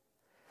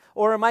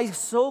 Or am I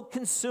so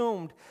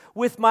consumed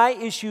with my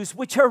issues,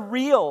 which are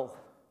real?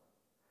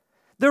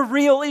 They're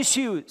real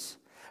issues.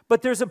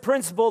 But there's a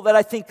principle that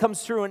I think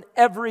comes through in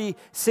every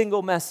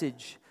single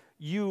message.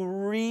 You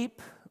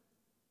reap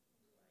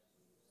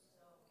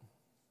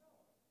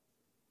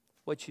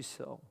what you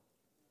sow.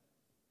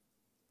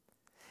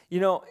 You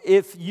know,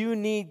 if you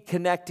need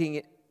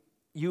connecting,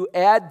 you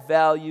add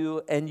value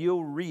and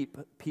you'll reap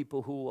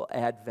people who will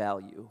add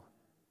value.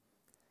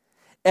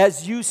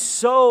 As you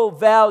sow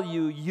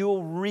value,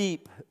 you'll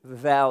reap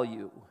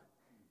value.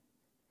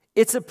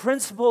 It's a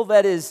principle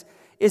that is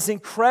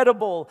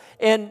incredible.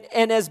 And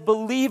as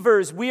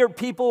believers, we are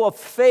people of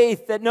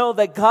faith that know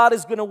that God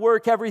is going to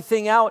work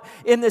everything out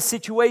in this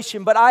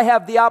situation. But I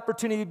have the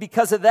opportunity,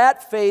 because of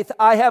that faith,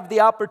 I have the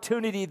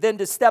opportunity then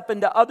to step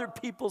into other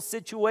people's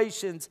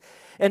situations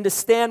and to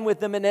stand with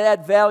them and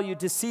add value,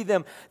 to see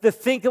them, to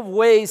think of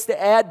ways to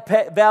add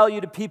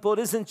value to people. It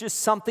isn't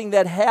just something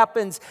that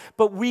happens,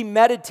 but we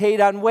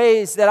meditate on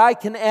ways that I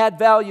can add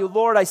value.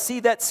 Lord, I see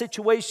that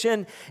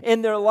situation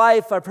in their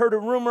life. I've heard a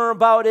rumor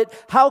about it.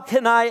 How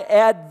can I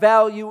add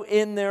value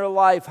in their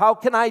life? How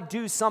can I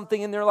do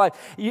something in their life?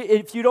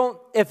 If you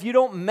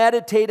don't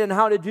meditate on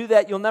how to do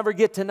that, you'll never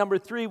get to number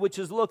 3, which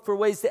is look for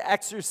ways to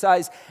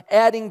exercise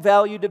adding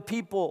value to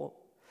people.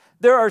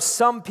 There are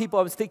some people,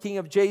 I was thinking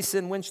of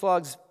Jason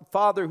Winchlog's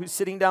father who's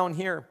sitting down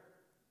here.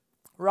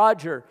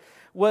 Roger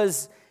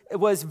was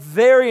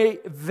very,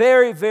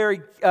 very,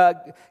 very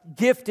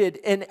gifted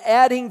in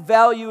adding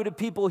value to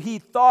people. He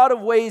thought of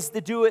ways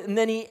to do it, and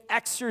then he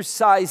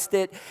exercised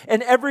it.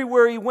 And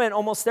everywhere he went,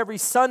 almost every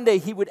Sunday,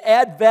 he would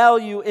add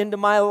value into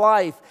my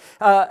life.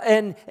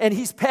 And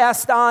he's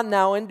passed on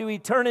now into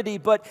eternity,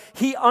 but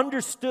he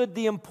understood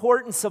the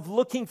importance of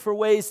looking for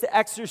ways to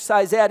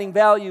exercise adding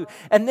value.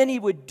 And then he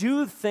would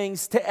do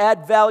things to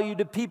add value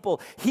to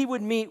people. He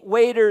would meet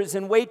waiters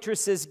and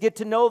waitresses, get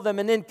to know them,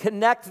 and then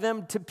connect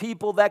them to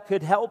people that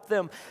could help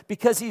them,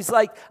 because he's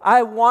like,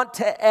 I want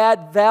to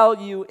add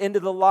value into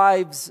the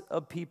lives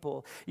of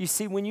people. You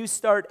see, when you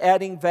start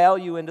adding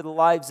value into the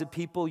lives of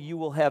people, you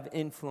will have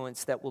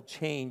influence that will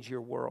change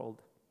your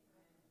world.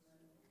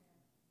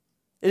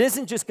 It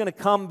isn't just going to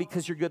come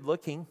because you're good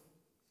looking.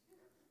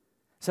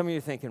 Some of you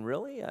are thinking,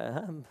 really?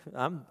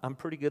 I'm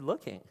pretty good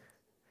looking.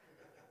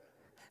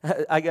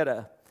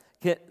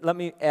 Let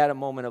me add a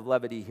moment of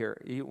levity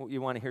here.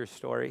 You want to hear a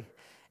story?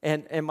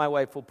 And my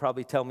wife will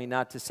probably tell me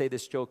not to say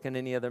this joke in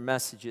any other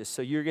messages,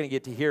 so you're going to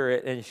get to hear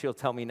it, and she'll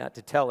tell me not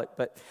to tell it.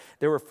 But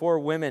there were 4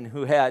 women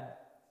who had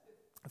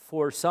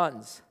 4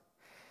 sons,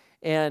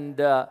 and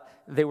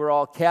they were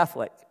all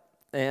Catholic.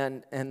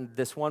 And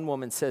this one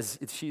woman says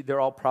they're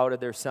all proud of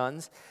their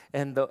sons,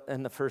 and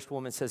the first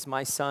woman says,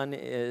 my son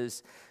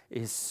is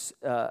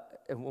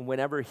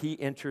whenever he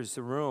enters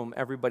the room,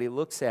 everybody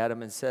looks at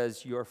him and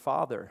says, your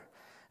father.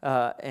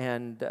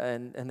 And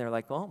they're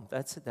like, oh,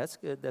 that's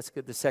good, that's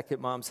good. The second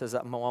mom says,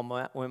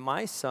 when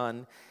my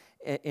son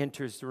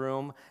enters the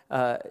room,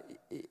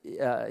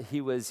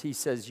 he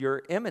says,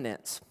 your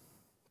eminence.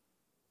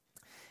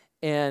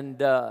 And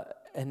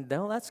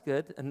no, that's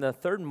good. And the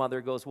third mother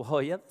goes, well,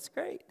 yeah, that's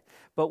great.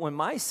 But when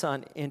my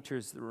son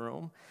enters the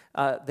room,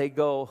 they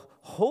go,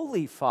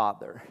 Holy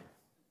Father.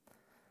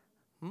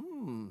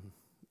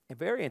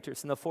 Very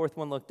interesting. The fourth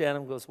one looked at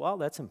him and goes, wow,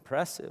 that's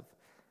impressive.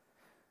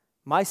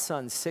 My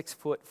son's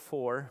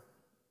 6'4",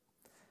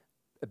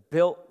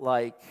 built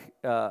like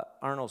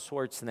Arnold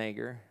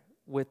Schwarzenegger,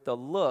 with the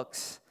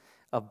looks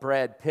of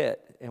Brad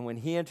Pitt. And when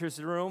he enters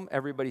the room,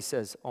 everybody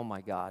says, oh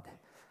my God.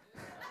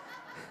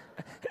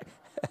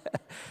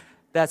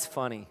 That's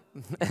funny.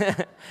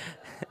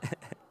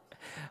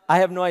 I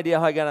have no idea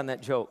how I got on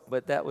that joke,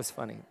 but that was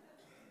funny.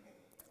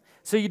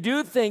 So you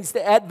do things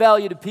to add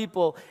value to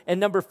people. And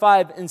number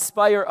 5,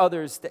 inspire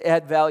others to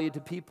add value to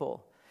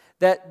people.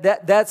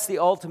 That's the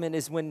ultimate,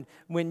 is when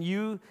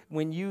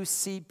you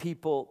see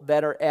people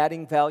that are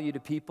adding value to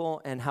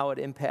people and how it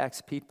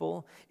impacts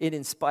people, it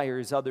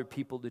inspires other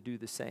people to do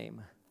the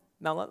same.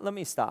 Now, let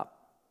me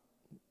stop.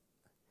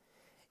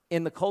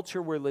 In the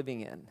culture we're living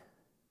in,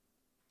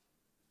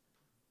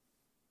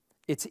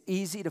 it's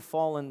easy to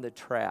fall in the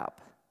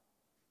trap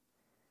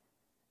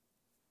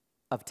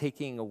of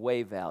taking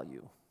away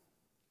value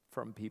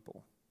from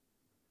people.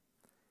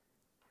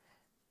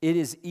 It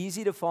is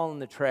easy to fall in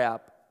the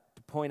trap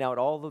to point out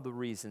all of the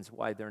reasons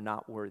why they're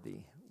not worthy,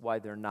 why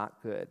they're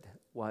not good,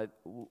 where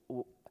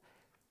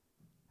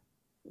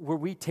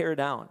we tear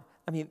down.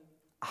 I mean,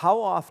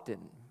 how often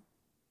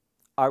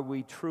are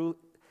we true?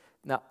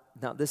 Now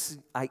this is,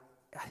 I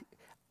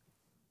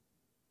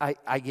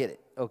get it,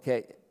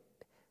 okay?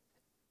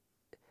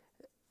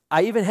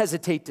 I even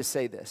hesitate to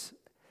say this,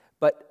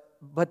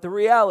 but the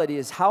reality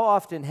is, how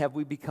often have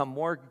we become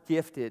more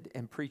gifted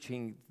in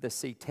preaching the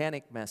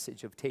satanic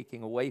message of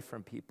taking away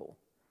from people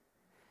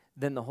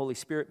than the Holy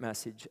Spirit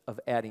message of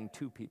adding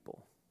to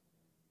people?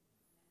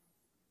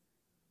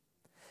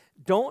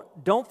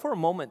 Don't for a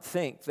moment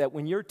think that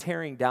when you're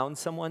tearing down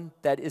someone,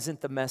 that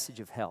isn't the message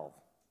of hell.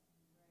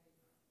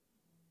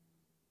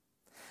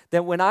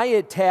 That when I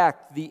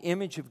attack the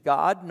image of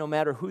God, no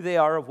matter who they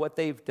are or what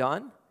they've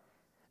done,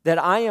 that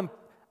I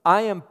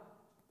am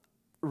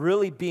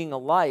really being a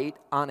light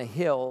on a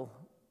hill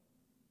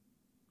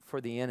for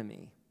the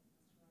enemy.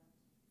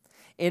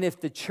 And if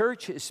the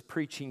church is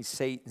preaching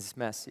Satan's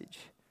message,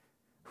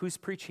 who's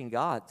preaching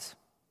God's?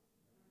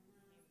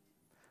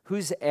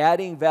 Who's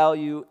adding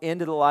value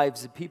into the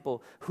lives of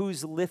people?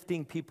 Who's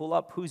lifting people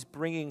up? Who's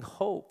bringing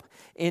hope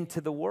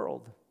into the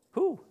world?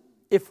 Who?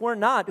 If we're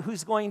not,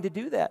 who's going to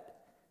do that?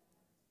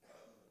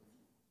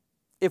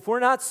 If we're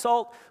not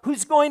salt,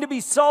 who's going to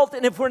be salt?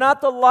 And if we're not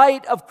the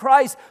light of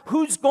Christ,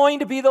 who's going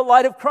to be the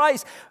light of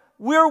Christ?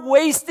 We're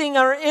wasting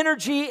our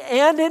energy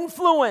and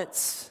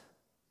influence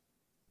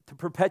to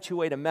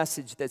perpetuate a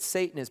message that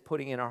Satan is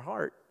putting in our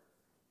heart.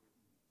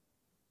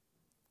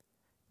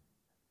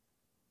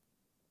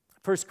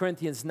 1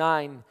 Corinthians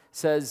 9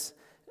 says,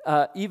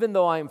 even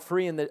though I am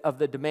free of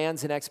the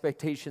demands and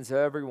expectations of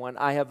everyone,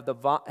 I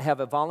have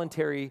a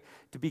voluntary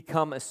to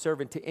become a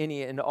servant to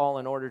any and all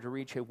in order to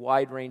reach a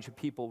wide range of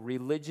people.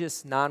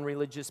 Religious,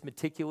 non-religious,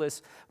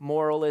 meticulous,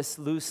 moralists,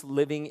 loose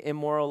living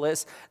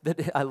immoralists.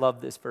 I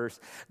love this verse.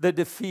 The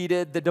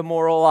defeated, the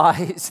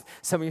demoralized.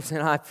 Some of you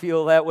saying, I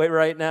feel that way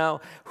right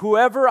now.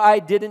 Whoever I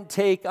didn't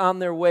take on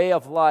their way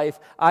of life,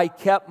 I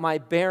kept my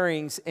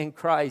bearings in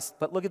Christ.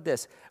 But look at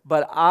this.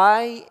 But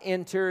I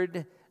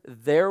entered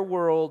their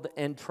world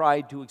and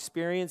tried to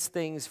experience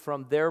things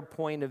from their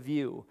point of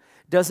view.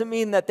 Doesn't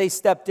mean that they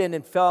stepped in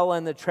and fell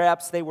in the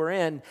traps they were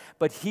in,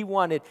 but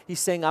he's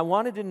saying, I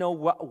wanted to know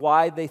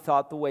why they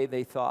thought the way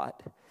they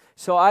thought.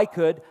 So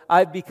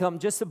I've become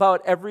just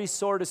about every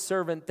sort of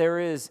servant there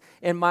is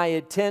in my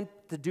attempt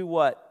to do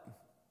what?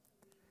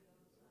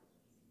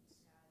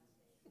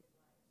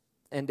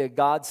 And a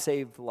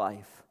God-saved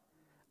life.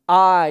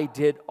 I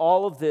did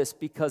all of this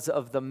because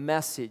of the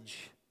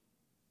message.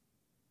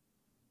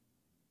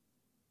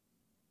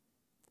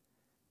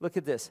 Look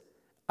at this.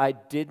 I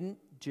didn't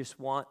just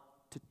want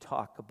to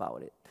talk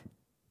about it.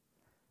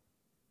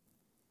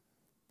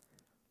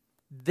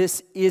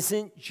 This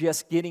isn't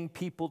just getting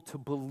people to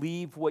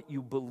believe what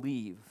you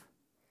believe.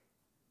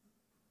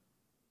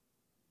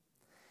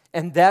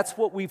 And that's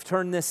what we've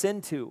turned this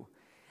into.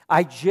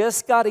 I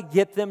just got to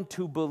get them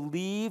to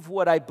believe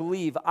what I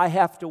believe. I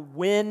have to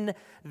win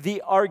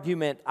the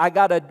argument. I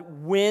got to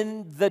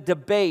win the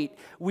debate.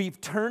 We've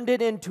turned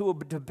it into a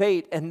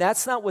debate, and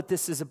that's not what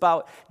this is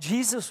about.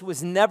 Jesus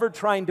was never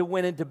trying to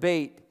win a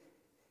debate.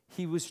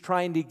 He was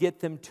trying to get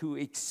them to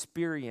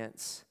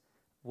experience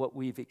what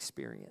we've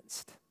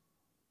experienced.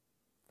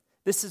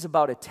 This is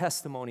about a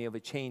testimony of a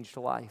changed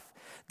life.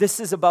 This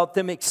is about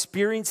them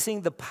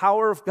experiencing the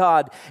power of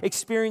God,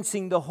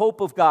 experiencing the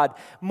hope of God.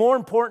 More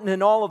important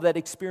than all of that,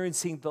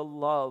 experiencing the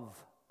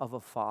love of a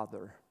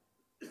Father.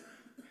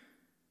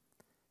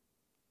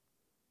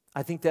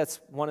 I think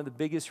that's one of the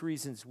biggest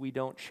reasons we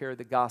don't share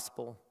the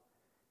gospel.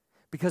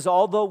 Because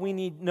although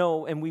we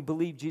know and we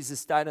believe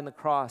Jesus died on the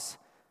cross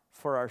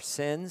for our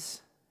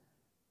sins,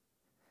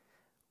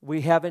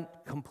 we haven't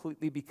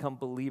completely become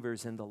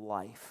believers in the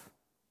life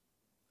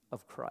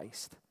of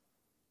Christ.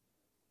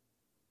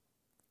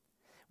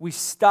 We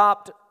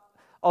stopped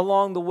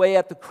along the way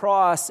at the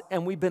cross,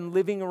 and we've been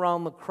living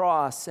around the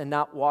cross and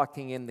not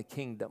walking in the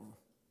kingdom.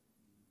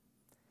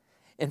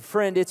 And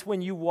friend, it's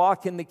when you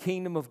walk in the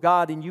kingdom of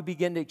God and you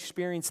begin to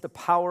experience the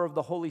power of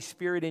the Holy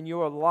Spirit in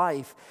your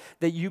life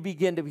that you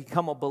begin to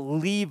become a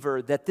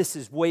believer that this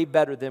is way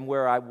better than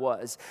where I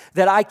was.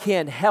 That I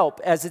can't help,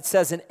 as it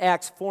says in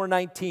Acts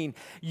 4:19,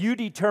 you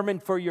determine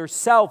for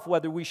yourself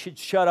whether we should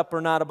shut up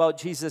or not about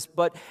Jesus.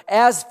 But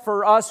as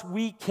for us,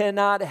 we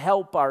cannot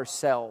help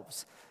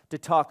ourselves to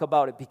talk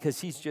about it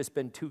because he's just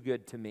been too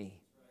good to me.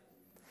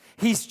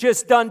 He's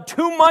just done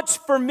too much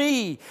for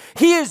me.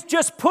 He has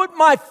just put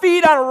my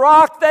feet on a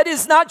rock that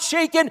is not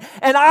shaken,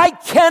 and I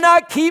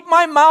cannot keep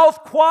my mouth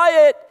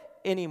quiet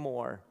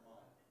anymore.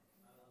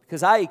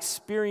 Because I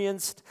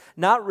experienced,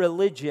 not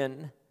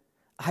religion,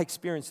 I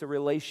experienced a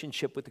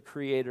relationship with the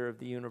Creator of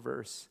the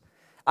universe.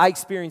 I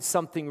experienced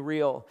something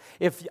real.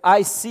 If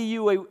I see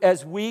you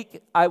as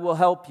weak, I will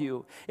help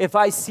you. If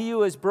I see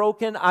you as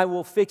broken, I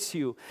will fix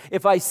you.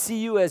 If I see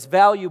you as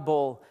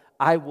valuable,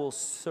 I will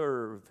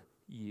serve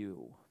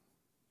you.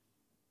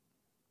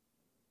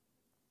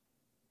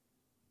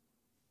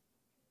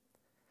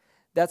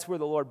 That's where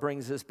the Lord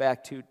brings us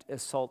back to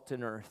as salt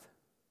and earth,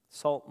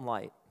 salt and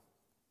light.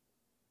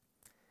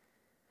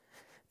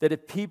 That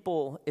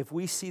if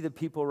we see the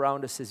people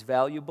around us as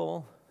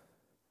valuable,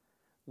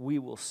 we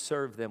will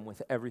serve them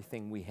with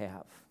everything we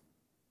have.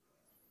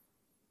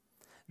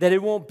 That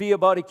it won't be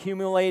about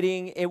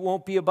accumulating, it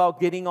won't be about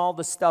getting all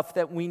the stuff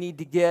that we need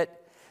to get.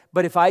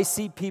 But if I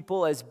see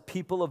people as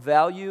people of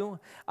value,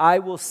 I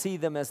will see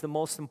them as the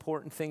most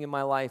important thing in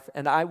my life,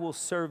 and I will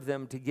serve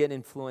them to get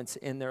influence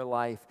in their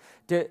life,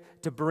 to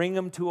bring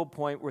them to a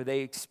point where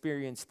they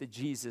experience the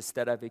Jesus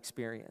that I've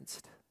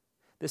experienced.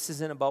 This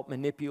isn't about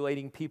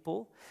manipulating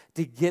people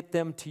to get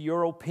them to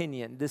your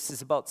opinion. This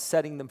is about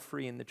setting them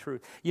free in the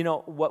truth. You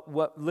know,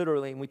 what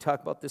literally, and we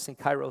talk about this in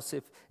Kairos,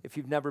 if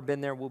you've never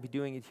been there, we'll be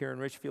doing it here in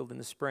Richfield in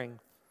the spring.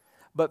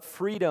 But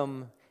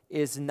freedom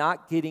is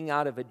not getting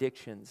out of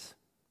addictions.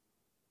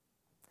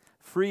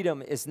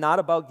 Freedom is not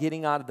about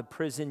getting out of the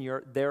prison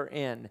they're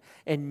in,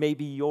 and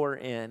maybe you're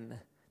in.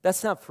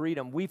 That's not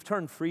freedom. We've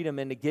turned freedom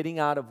into getting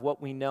out of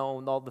what we know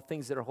and all the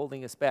things that are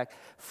holding us back.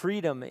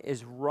 Freedom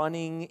is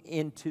running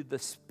into the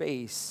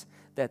space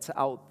that's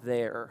out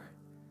there.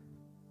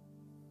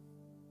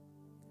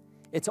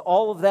 It's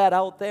all of that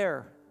out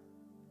there.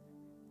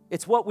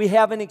 It's what we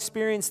haven't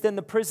experienced in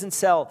the prison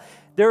cell.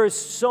 There is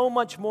so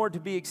much more to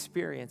be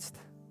experienced.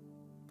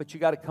 But you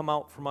got to come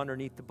out from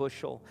underneath the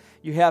bushel.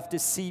 You have to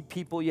see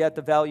people, you have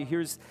to value.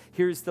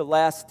 Here's the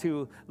last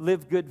two.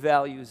 Live good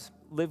values.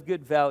 Live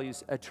good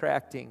values,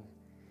 attracting.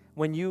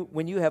 When you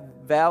have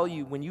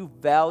value, when you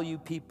value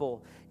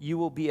people, you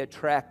will be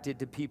attracted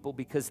to people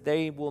because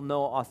they will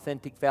know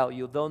authentic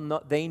value.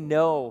 They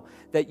know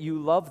that you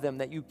love them,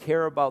 that you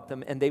care about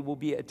them, and they will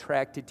be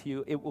attracted to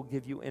you. It will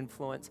give you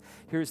influence.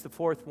 Here's the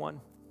fourth one.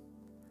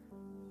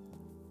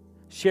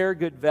 Share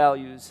good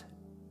values.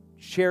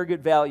 Share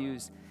good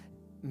values.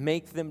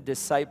 Make them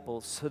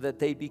disciples so that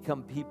they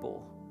become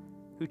people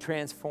who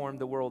transform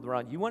the world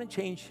around you. You want to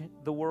change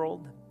the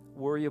world?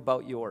 Worry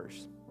about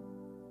yours.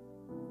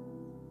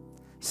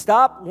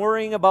 Stop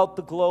worrying about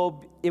the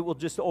globe. It will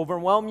just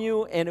overwhelm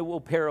you and it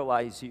will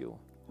paralyze you.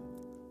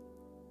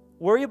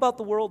 Worry about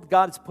the world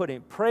God's put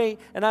in. Pray,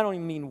 and I don't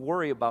even mean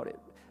worry about it,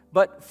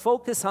 but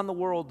focus on the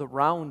world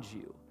around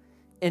you.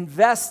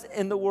 Invest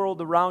in the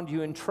world around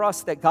you and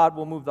trust that God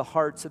will move the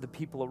hearts of the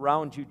people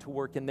around you to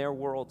work in their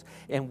worlds,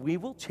 and we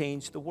will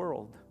change the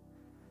world.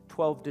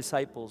 12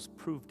 disciples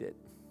proved it.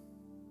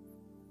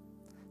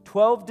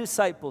 12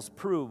 disciples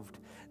proved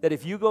that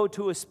if you go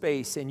to a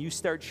space and you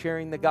start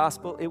sharing the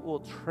gospel, it will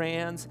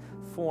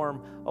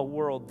transform a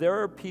world.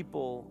 There are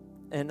people,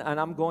 and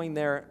I'm going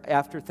there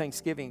after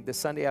Thanksgiving, the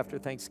Sunday after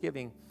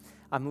Thanksgiving.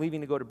 I'm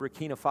leaving to go to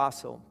Burkina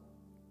Faso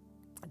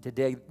to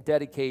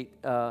dedicate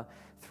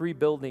 3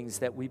 buildings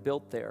that we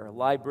built there, a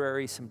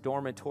library, some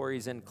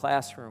dormitories, and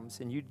classrooms.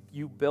 And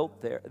you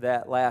built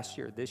that last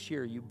year. This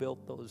year you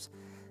built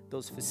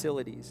those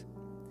facilities.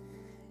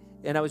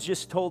 And I was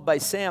just told by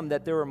Sam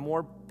that there are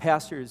more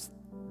pastors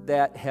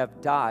that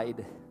have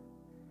died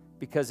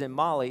because in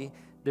Mali,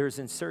 there's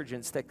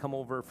insurgents that come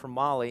over from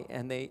Mali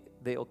and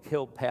they'll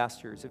kill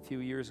pastors. A few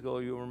years ago,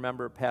 you'll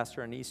remember a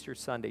pastor on Easter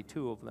Sunday,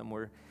 2 of them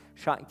were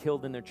shot and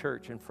killed in their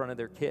church in front of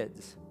their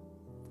kids.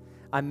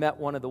 I met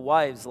one of the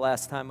wives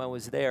last time I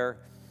was there,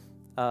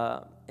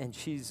 and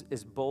she's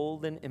as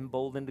bold and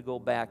emboldened to go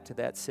back to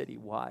that city.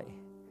 Why?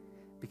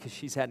 Because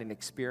she's had an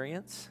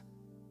experience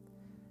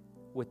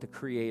with the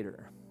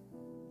Creator.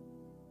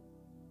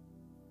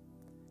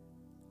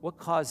 What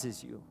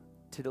causes you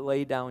to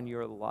lay down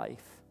your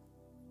life?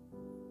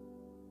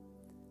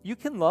 You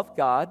can love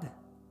God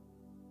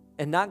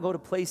and not go to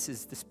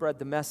places to spread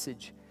the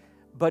message,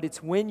 but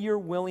it's when you're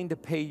willing to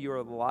pay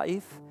your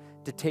life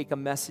to take a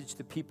message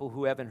to people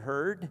who haven't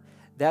heard,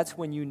 that's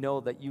when you know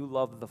that you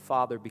love the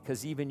Father,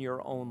 because even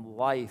your own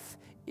life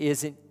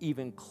isn't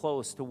even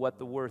close to what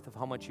the worth of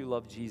how much you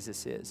love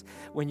Jesus is.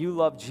 When you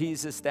love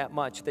Jesus that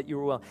much that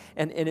you're willing,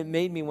 and it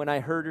made me, when I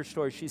heard her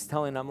story, she's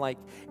telling, I'm like,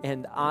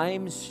 and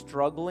I'm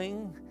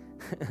struggling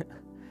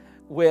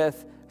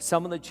with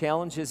some of the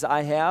challenges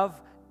I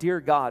have. Dear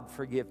God,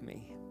 forgive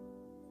me.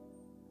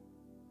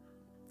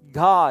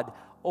 God,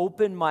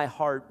 open my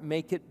heart,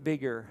 make it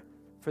bigger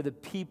for the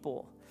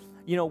people.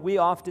 You know, we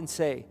often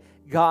say,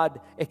 God,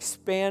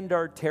 expand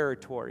our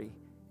territory,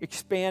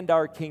 expand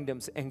our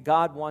kingdoms, and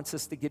God wants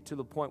us to get to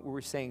the point where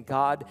we're saying,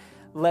 God,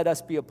 let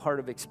us be a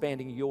part of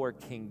expanding your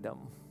kingdom.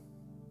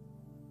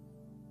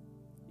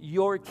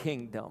 Your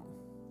kingdom.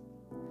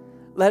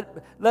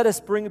 Let us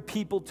bring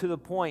people to the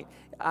point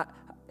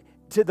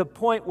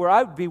where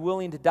I would be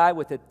willing to die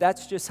with it.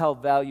 That's just how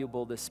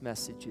valuable this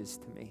message is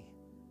to me.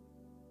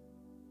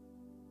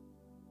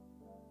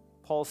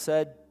 Paul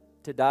said,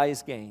 to die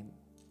is gain.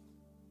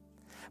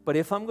 But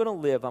if I'm going to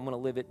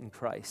live it in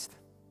Christ.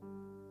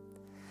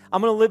 I'm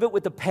going to live it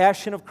with the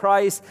passion of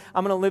Christ.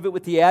 I'm going to live it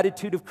with the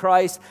attitude of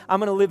Christ. I'm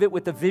going to live it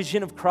with the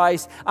vision of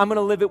Christ. I'm going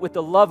to live it with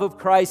the love of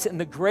Christ and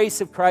the grace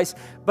of Christ.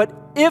 But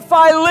if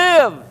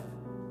I live,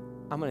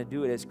 I'm going to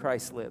do it as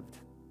Christ lived.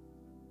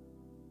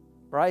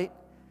 Right?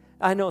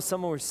 I know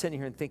someone was sitting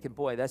here and thinking,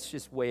 boy, that's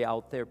just way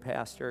out there,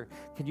 Pastor.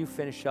 Can you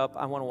finish up?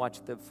 I want to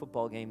watch the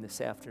football game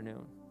this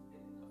afternoon.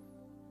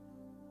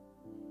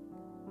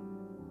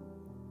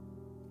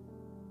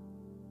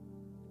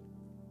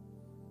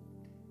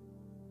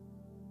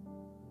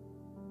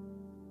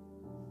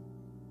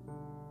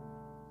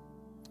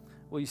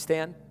 Will you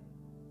stand?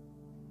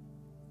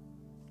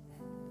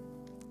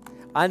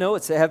 I know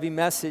it's a heavy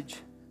message,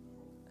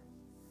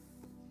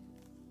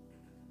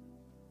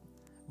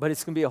 but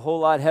it's going to be a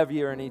whole lot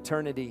heavier in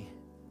eternity.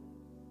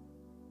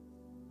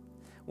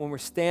 When we're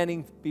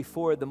standing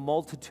before the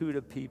multitude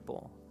of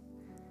people,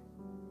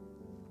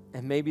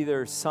 and maybe there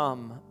are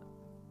some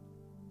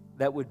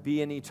that would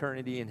be in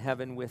eternity in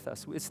heaven with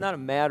us. It's not a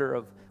matter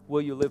of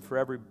will you live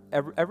forever.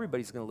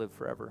 Everybody's going to live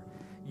forever.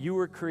 You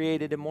were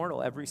created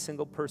immortal. Every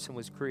single person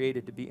was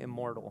created to be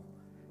immortal.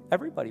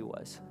 Everybody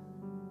was.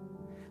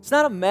 It's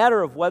not a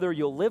matter of whether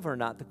you'll live or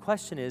not. The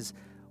question is,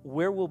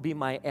 where will be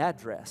my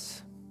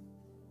address?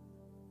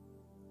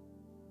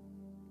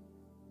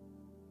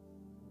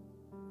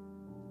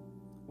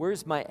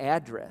 Where's my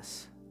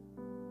address?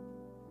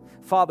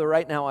 Father,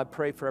 right now I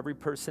pray for every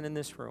person in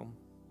this room.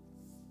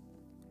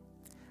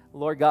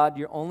 Lord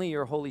God, only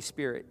your Holy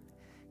Spirit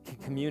can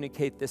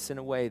communicate this in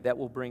a way that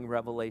will bring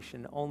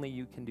revelation. Only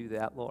you can do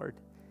that, Lord.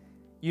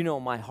 You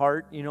know my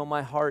heart. You know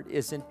my heart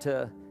isn't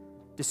to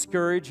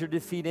discourage or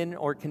defeat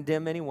or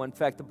condemn anyone. In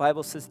fact, the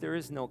Bible says there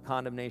is no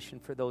condemnation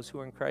for those who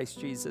are in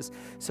Christ Jesus.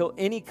 So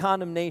any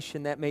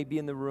condemnation that may be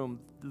in the room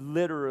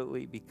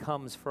literally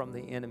becomes from the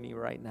enemy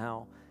right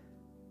now.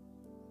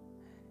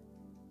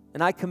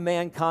 And I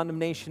command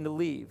condemnation to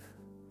leave.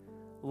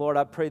 Lord,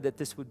 I pray that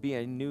this would be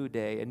a new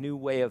day, a new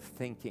way of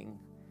thinking,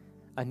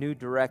 a new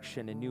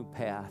direction, a new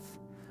path.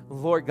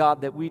 Lord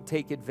God, that we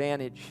take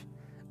advantage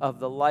of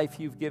the life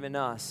you've given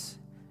us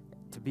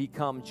to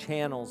become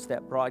channels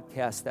that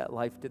broadcast that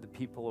life to the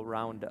people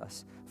around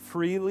us.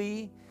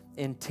 Freely,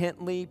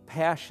 intently,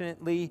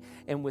 passionately,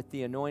 and with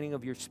the anointing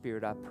of your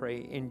Spirit, I pray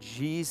in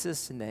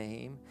Jesus'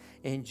 name,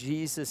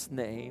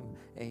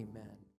 amen.